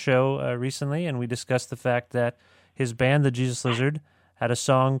on this show recently, and we discussed the fact that his band, the Jesus Lizard, had a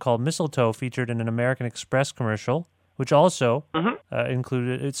song called Mistletoe featured in an American Express commercial, which also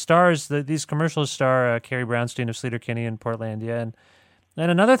included, it stars, these commercials star Carrie Brownstein of Sleater-Kinney and Portlandia. And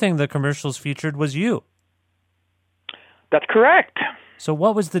another thing the commercials featured was you. That's correct. So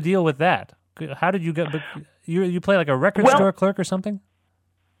what was the deal with that? How did you get, you play like a record store clerk or something?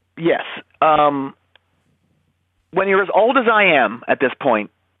 Yes. When you're as old as I am at this point,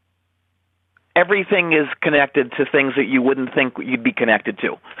 everything is connected to things that you wouldn't think you'd be connected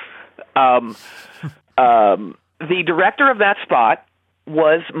to. The director of that spot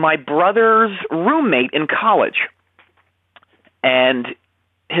was my brother's roommate in college, and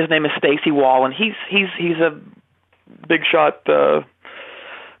his name is Stacy Wall, and he's a big shot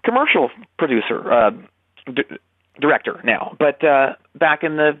commercial producer, director now. But back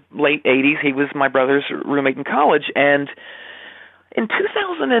in the late 80s, he was my brother's roommate in college, and in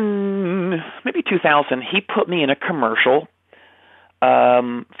 2000, he put me in a commercial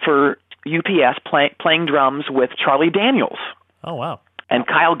for UPS playing drums with Charlie Daniels. Oh, wow. And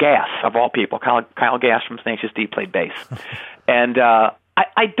Kyle Gass, of all people. Kyle Gass from Tenacious D played bass. And I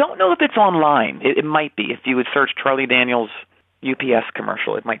don't know if it's online. It might be. If you would search Charlie Daniels UPS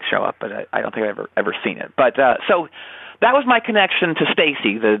commercial, it might show up, but I don't think I've ever seen it. But so that was my connection to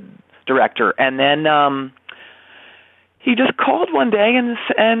Stacy, the director. And then he just called one day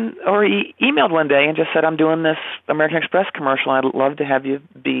or he emailed one day and just said, I'm doing this American Express commercial, and I'd love to have you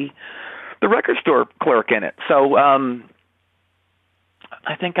be the record store clerk in it. So I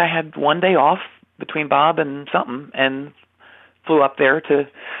think I had one day off between Bob and something and flew up there to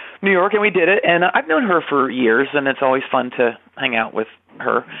New York, and we did it. And I've known her for years, and it's always fun to hang out with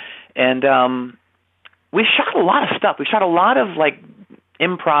her. And we shot a lot of stuff. We shot a lot of like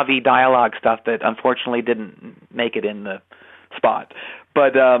improv-y dialogue stuff that unfortunately didn't make it in the spot.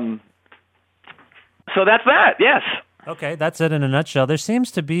 But so that's that, yes. Okay, that's it in a nutshell. There seems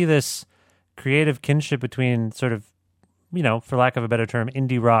to be this creative kinship between sort of, for lack of a better term,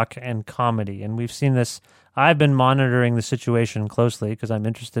 indie rock and comedy. And we've seen this. I've been monitoring the situation closely because I'm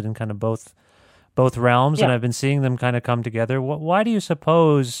interested in kind of both realms, and I've been seeing them kind of come together. Why do you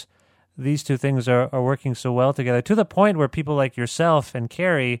suppose these two things are working so well together, to the point where people like yourself and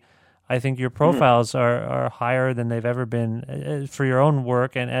Carrie, I think your profiles are higher than they've ever been for your own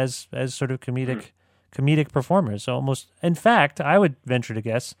work and as sort of comedic performers? So almost, in fact, I would venture to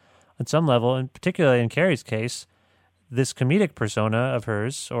guess, on some level, and particularly in Carrie's case, this comedic persona of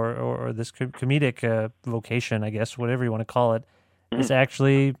hers, or this comedic vocation, I guess, whatever you want to call it, is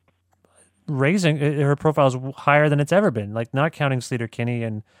actually raising her profile's higher than it's ever been. Like, not counting Sleater-Kinney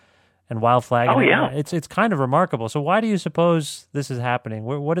and Wild Flag. Oh, yeah. It's kind of remarkable. So why do you suppose this is happening?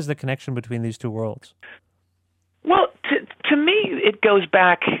 What is the connection between these two worlds? Well, to me, it goes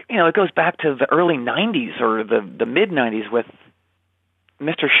back. It goes back to the early '90s or the mid '90s with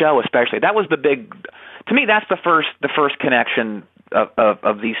Mr. Show, especially. That was the big. To me, that's the first connection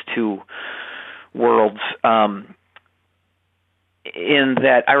of these two worlds. In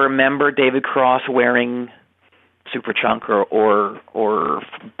that, I remember David Cross wearing Superchunk or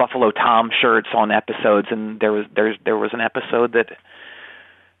Buffalo Tom shirts on episodes, and there was an episode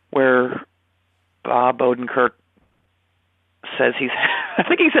where Bob Odenkirk says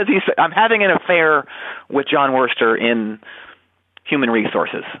I'm having an affair with John Worcester in Human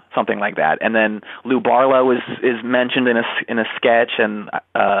Resources, something like that. And then Lou Barlow is mentioned in a sketch, and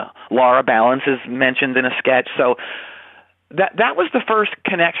Laura Balance is mentioned in a sketch. So that was the first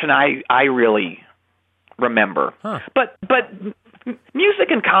connection I really remember. Huh. But music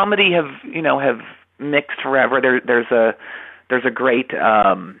and comedy have mixed forever. There's a great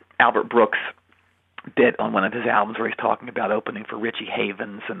Albert Brooks bit on one of his albums where he's talking about opening for Richie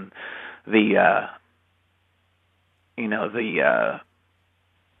Havens and the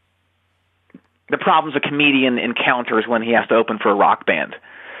problems a comedian encounters when he has to open for a rock band.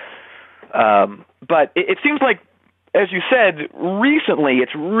 But it seems like, as you said, recently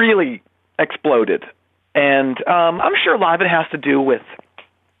it's really exploded. And I'm sure a lot of it has to do with,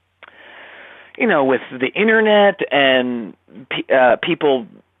 with the internet and people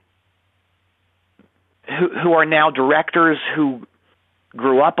who are now directors who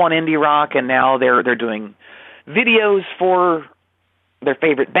grew up on indie rock, and now they're doing videos for their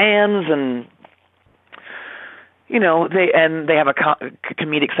favorite bands, and they have a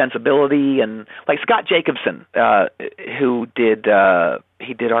comedic sensibility, and like Scott Jacobson, who did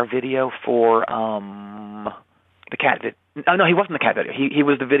he did our video for the cat. Oh no, he wasn't the cat video. He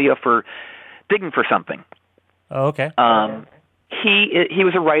was the video for Digging for Something. Oh, okay. He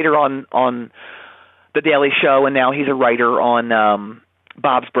was a writer on The Daily Show, and now he's a writer on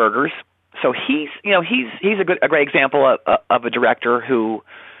Bob's Burgers. So he's a great example of a director who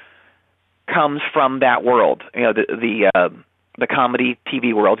comes from that world, the comedy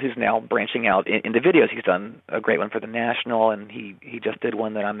TV world, who's now branching out into videos. He's done a great one for the National, and he just did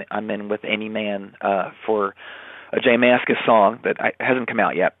one that I'm in with Amy Mann for a Jay Mascis song that hasn't come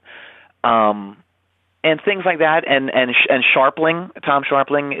out yet. And things like that, and Sharpling, Tom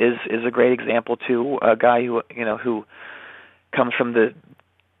Sharpling is a great example too. A guy who comes from the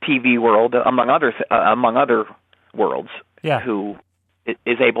TV world, among other worlds, who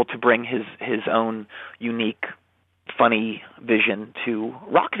is able to bring his own unique, funny vision to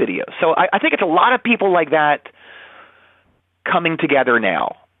rock videos. So I think it's a lot of people like that coming together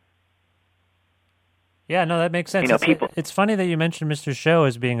now. Yeah, no, that makes sense. It's funny that you mentioned Mr. Show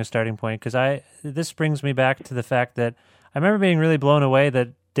as being a starting point, because this brings me back to the fact that I remember being really blown away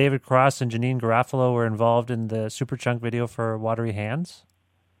that David Cross and Janine Garofalo were involved in the Superchunk video for Watery Hands.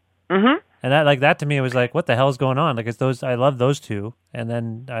 Mm-hmm. And that to me, it was like, what the hell is going on? Like, I love those two, and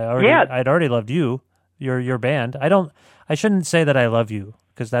then I'd already loved your band. I shouldn't say that I love you,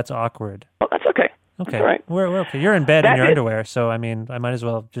 because that's awkward. Oh, that's okay. Okay, that's all right. We're okay. You're in bed in your underwear, so I mean, I might as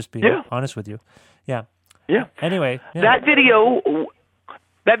well just be honest with you. Yeah. Yeah. Anyway, that video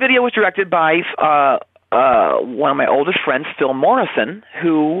was directed by one of my oldest friends, Phil Morrison,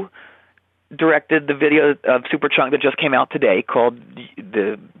 who directed the video of Superchunk that just came out today, called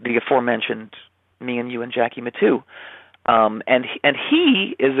the aforementioned Me and You and Jackie Matu. And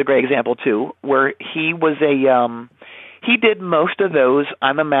he is a great example too, where he was he did most of those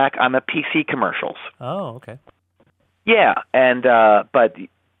I'm a Mac, I'm a PC commercials. Oh, okay. Yeah, and but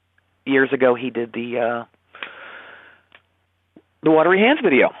years ago he did the Watery Hands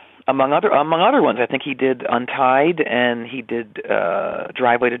video, among other ones. I think he did Untied, and he did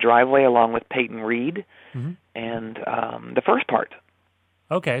Driveway to Driveway along with Peyton Reed, mm-hmm. and the first part.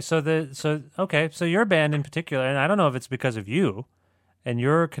 Okay, so your band in particular, and I don't know if it's because of you and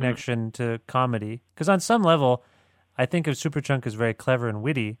your connection to comedy, because on some level, I think of Superchunk as very clever and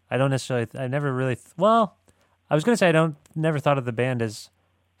witty. I don't necessarily, I never really, I was going to say never thought of the band as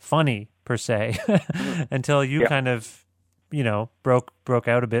funny per se until you kind of, broke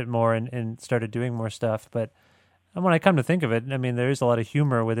out a bit more and started doing more stuff. But when I come to think of it, I mean, there is a lot of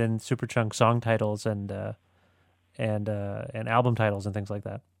humor within Superchunk song titles and album titles and things like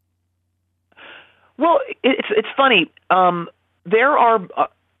that. Well, it's funny. There are,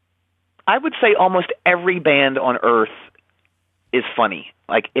 I would say, almost every band on Earth is funny,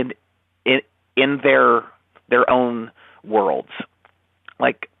 like in their own worlds.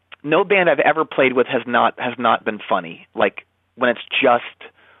 Like, no band I've ever played with has not been funny. Like when it's just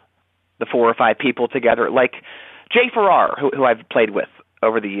the 4 or 5 people together. Like Jay Farrar, who I've played with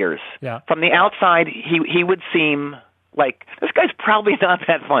over the years. Yeah. From the outside, he would seem like this guy's probably not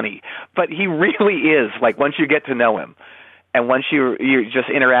that funny, but he really is. Like once you get to know him, and once you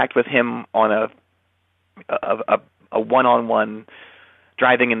just interact with him on a one-on-one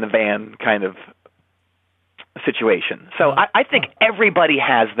driving in the van kind of situation. So I think everybody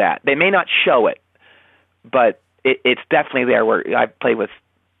has that. They may not show it, but it's definitely there. Where I've played with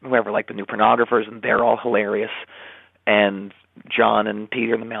whoever, like the New Pornographers, and they're all hilarious, and John and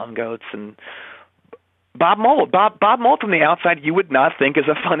Peter and the Mountain Goats, and Bob Mould. Bob Mould from the outside you would not think is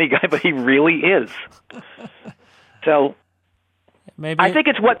a funny guy, but he really is. So maybe I think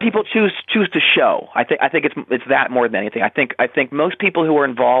it's what people choose to show. I think it's that more than anything. I think most people who are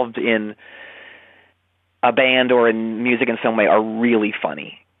involved in a band or in music in some way are really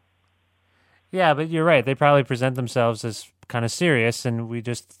funny. Yeah, but you're right. They probably present themselves as kind of serious, and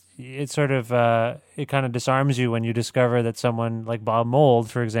it kind of disarms you when you discover that someone like Bob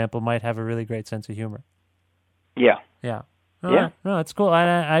Mould, for example, might have a really great sense of humor. Yeah. Yeah. Yeah. No, it's cool.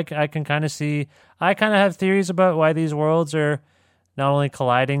 I can kind of see. I kind of have theories about why these worlds are not only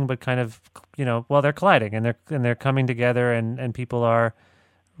colliding, but kind of, they're colliding and they're coming together, and people are,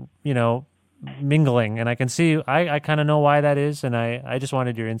 mingling. And I can see. I kind of know why that is, and I just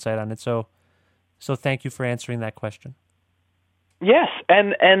wanted your insight on it. So thank you for answering that question. Yes,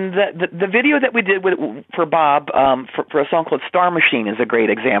 and the video that we did for Bob for a song called Star Machine is a great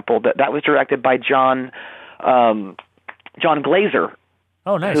example. That was directed by John Glazer.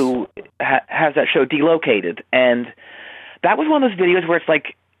 Oh, nice. Who has that show Delocated, and that was one of those videos where it's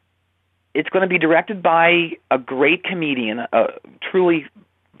like it's going to be directed by a great comedian, a truly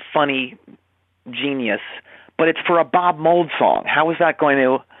funny genius, but it's for a Bob Mould song. How's that going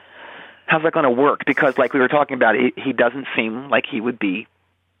to work? Because like we were talking about, he doesn't seem like he would be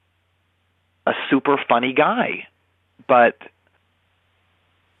a super funny guy, but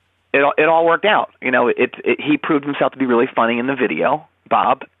it all worked out. You know, he proved himself to be really funny in the video,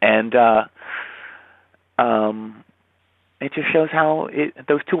 Bob, and it just shows how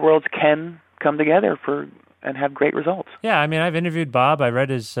those two worlds can come together and have great results. Yeah, I mean, I've interviewed Bob. I read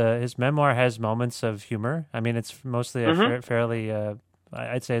his memoir has moments of humor. I mean, it's mostly a fairly,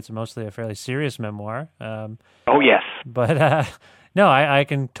 I'd say it's mostly a fairly serious memoir. Oh, yes. But no, I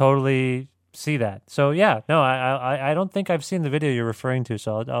can totally see that. So yeah, no, I don't think I've seen the video you're referring to,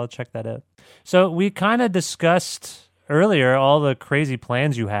 so I'll check that out. So we kind of discussed earlier all the crazy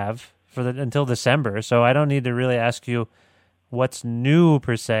plans you have until December, so I don't need to really ask you what's new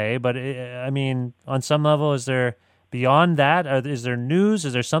per se, but I mean, on some level, is there beyond that? Is there news?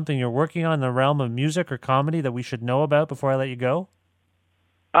 Is there something you're working on in the realm of music or comedy that we should know about before I let you go?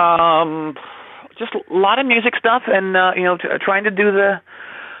 Just a lot of music stuff, and trying to do the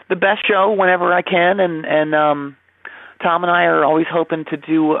best show whenever I can, and Tom and I are always hoping to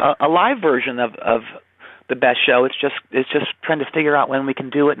do a live version of the best show. It's just trying to figure out when we can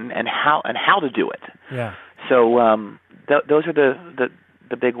do it and how to do it. Yeah. So those are the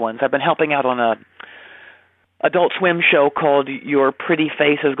big ones. I've been helping out on a Adult Swim show called Your Pretty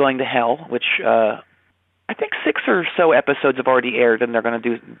Face is Going to Hell, which I think 6 or so episodes have already aired, and they're going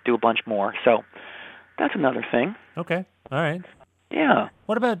to do a bunch more. So that's another thing. Okay. All right. Yeah.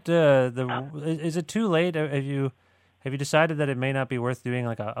 What about is it too late? Have you decided that it may not be worth doing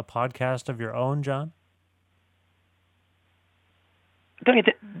like a podcast of your own, John? Don't you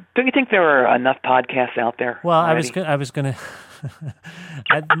think there are enough podcasts out there? Well, already? I was gonna.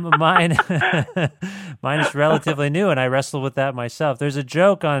 Mine is relatively new, and I wrestle with that myself. There's a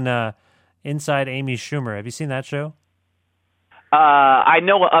joke on Inside Amy Schumer. Have you seen that show? I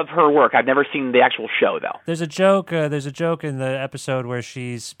know of her work. I've never seen the actual show, though. There's a joke. There's a joke in the episode where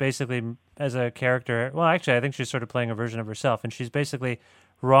she's basically, as a character. Well, actually, I think she's sort of playing a version of herself, and she's basically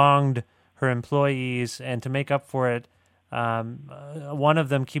wronged her employees, and to make up for it, one of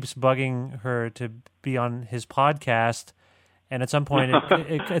them keeps bugging her to be on his podcast, and at some point,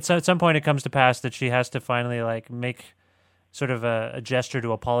 it comes to pass that she has to finally like make sort of a gesture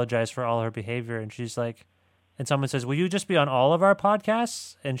to apologize for all her behavior, and she's like. And someone says, "Will you just be on all of our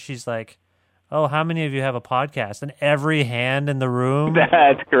podcasts?" And she's like, "Oh, how many of you have a podcast?" And every hand in the room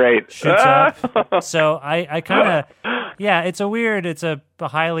that's great shoots up. So I kind of, yeah, it's a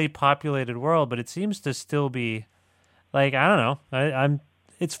highly populated world, but it seems to still be like, I don't know.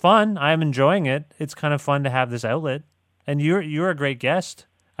 It's fun. I'm enjoying it. It's kind of fun to have this outlet. And you're a great guest.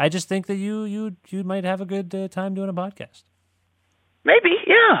 I just think that you might have a good time doing a podcast. Maybe,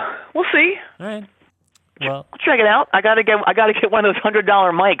 yeah. We'll see. All right. Well, check it out. I gotta get one of those $100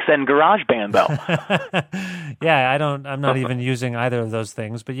 mics and GarageBand though. Yeah, I'm not even using either of those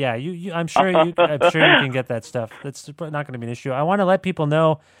things. But yeah, I'm sure you can get that stuff. That's not going to be an issue. I want to let people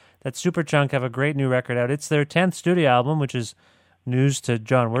know that Superchunk have a great new record out. It's their 10th studio album, which is news to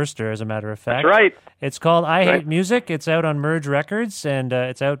John Worster, as a matter of fact. That's right. It's called I Hate Music. It's out on Merge Records, and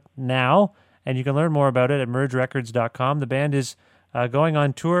it's out now. And you can learn more about it at mergerecords.com. The band is going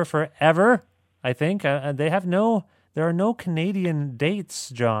on tour forever. I think there are no Canadian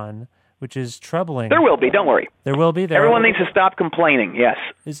dates, John, which is troubling. There will be. Don't worry. There will be. Everyone needs to stop complaining. Yes.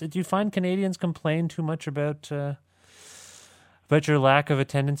 Do you find Canadians complain too much about your lack of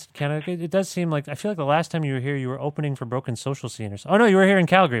attendance in Canada? It does seem like I feel like the last time you were here, you were opening for Broken Social Scene. Oh no, you were here in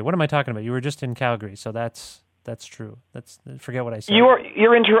Calgary. What am I talking about? You were just in Calgary, so that's true. Forget what I said.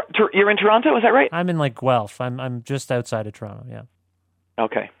 You're in Toronto. Is that right? I'm in like Guelph. I'm just outside of Toronto. Yeah.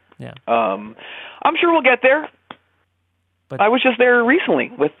 Okay. Yeah. I'm sure we'll get there. But I was just there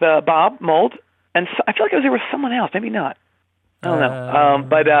recently with Bob Mould, and I feel like I was there with someone else. Maybe not. I don't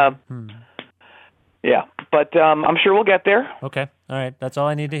know. Yeah. But I'm sure we'll get there. Okay. All right. That's all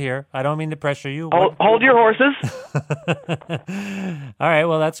I need to hear. I don't mean to pressure you. Hold your horses. All right.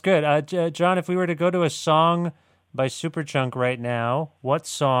 Well, that's good. John, if we were to go to a song by Superchunk right now, what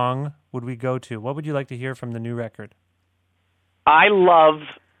song would we go to? What would you like to hear from the new record? I love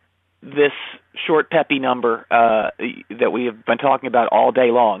this short, peppy number that we have been talking about all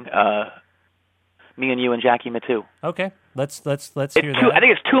day long. Me and You and Jackie Matu. Okay, let's hear that. I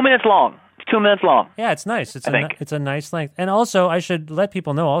think it's 2 minutes long. It's 2 minutes long. Yeah, it's nice. It's a nice length. And also, I should let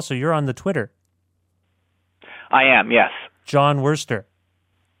people know. Also, you're on the Twitter. I am. Yes. John Worster.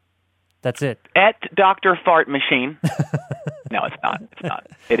 That's it. At Dr. Fart Machine. No, it's not. It's not.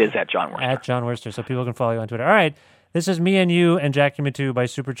 It is at John Worster. At John Worster, so people can follow you on Twitter. All right, this is Me and You and Jackie Matu by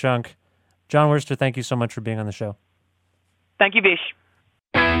Superchunk. John Worster, thank you so much for being on the show. Thank you, Vish.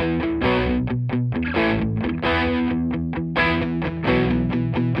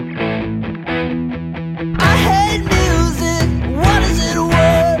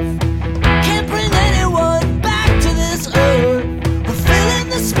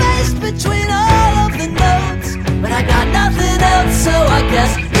 Between all of the notes, but I got nothing else, so I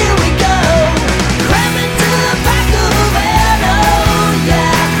guess here we go. Cramming to the back of a van, oh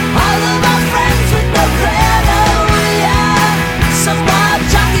yeah. All of our friends with no credit, oh yeah. Some wild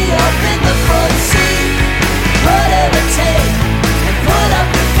jockey up in the front seat. Whatever it takes, and put up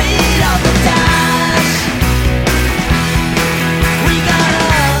your feet on the dash. We got a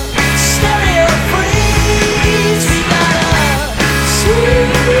stereo freeze. We got a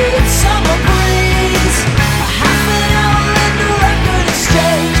sweet summer breeze, a half an hour in the record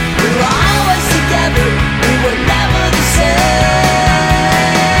exchange. We were always together, we were never the same.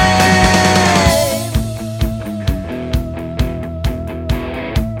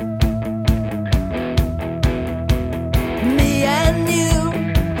 Me and you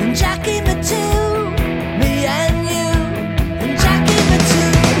and Jackie Matu. Me and you and Jackie Matu.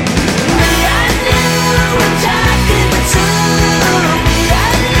 Me and you and Jackie Matu.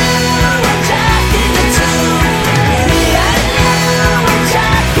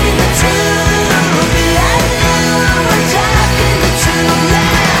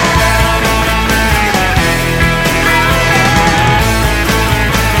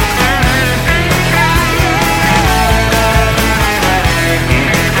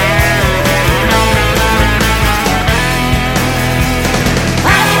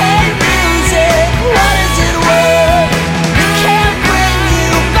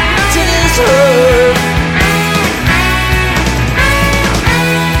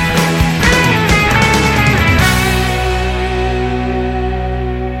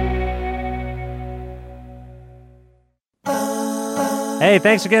 Hey,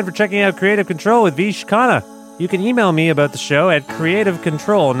 thanks again for checking out Creative Control with Vish Khanna. You can email me about the show at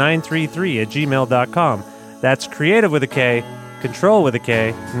creativecontrol933@gmail.com. That's creative with a K, control with a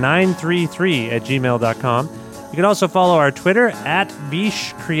K, 933@gmail.com. You can also follow our Twitter at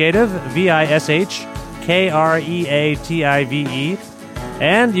Vish Creative, VISHKREATIVE.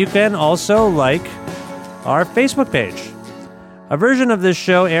 And you can also like our Facebook page. A version of this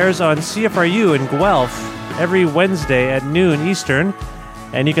show airs on CFRU in Guelph every Wednesday at noon Eastern.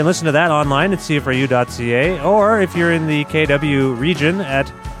 And you can listen to that online at cfru.ca, or if you're in the KW region at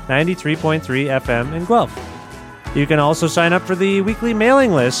 93.3 FM in Guelph. You can also sign up for the weekly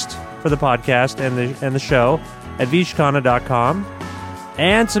mailing list for the podcast and the show at vishkhanna.com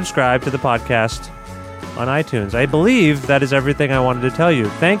and subscribe to the podcast on iTunes. I believe that is everything I wanted to tell you.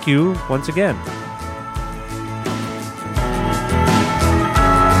 Thank you once again.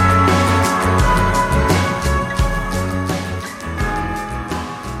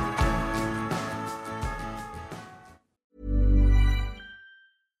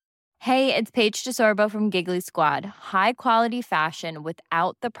 Hey, it's Paige DeSorbo from Giggly Squad. High quality fashion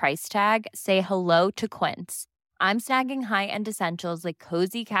without the price tag. Say hello to Quince. I'm snagging high-end essentials like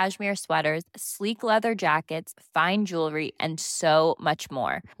cozy cashmere sweaters, sleek leather jackets, fine jewelry, and so much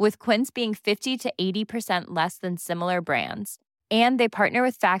more. With Quince being 50 to 80% less than similar brands. And they partner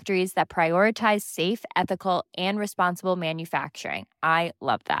with factories that prioritize safe, ethical, and responsible manufacturing. I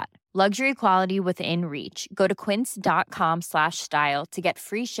love that. Luxury quality within reach. Go to quince.com/style to get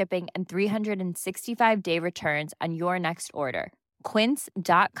free shipping and 365-day returns on your next order.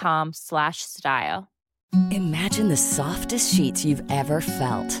 Quince.com/style. Imagine the softest sheets you've ever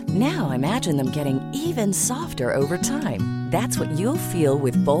felt. Now imagine them getting even softer over time. That's what you'll feel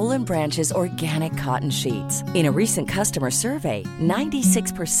with Boll & Branch's organic cotton sheets. In a recent customer survey,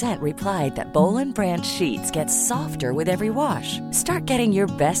 96% replied that Boll & Branch sheets get softer with every wash. Start getting your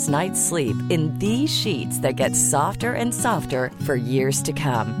best night's sleep in these sheets that get softer and softer for years to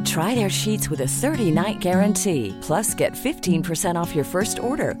come. Try their sheets with a 30-night guarantee. Plus, get 15% off your first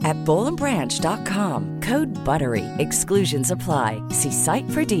order at bollandbranch.com. Code BUTTERY. Exclusions apply. See site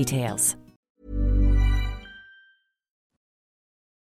for details.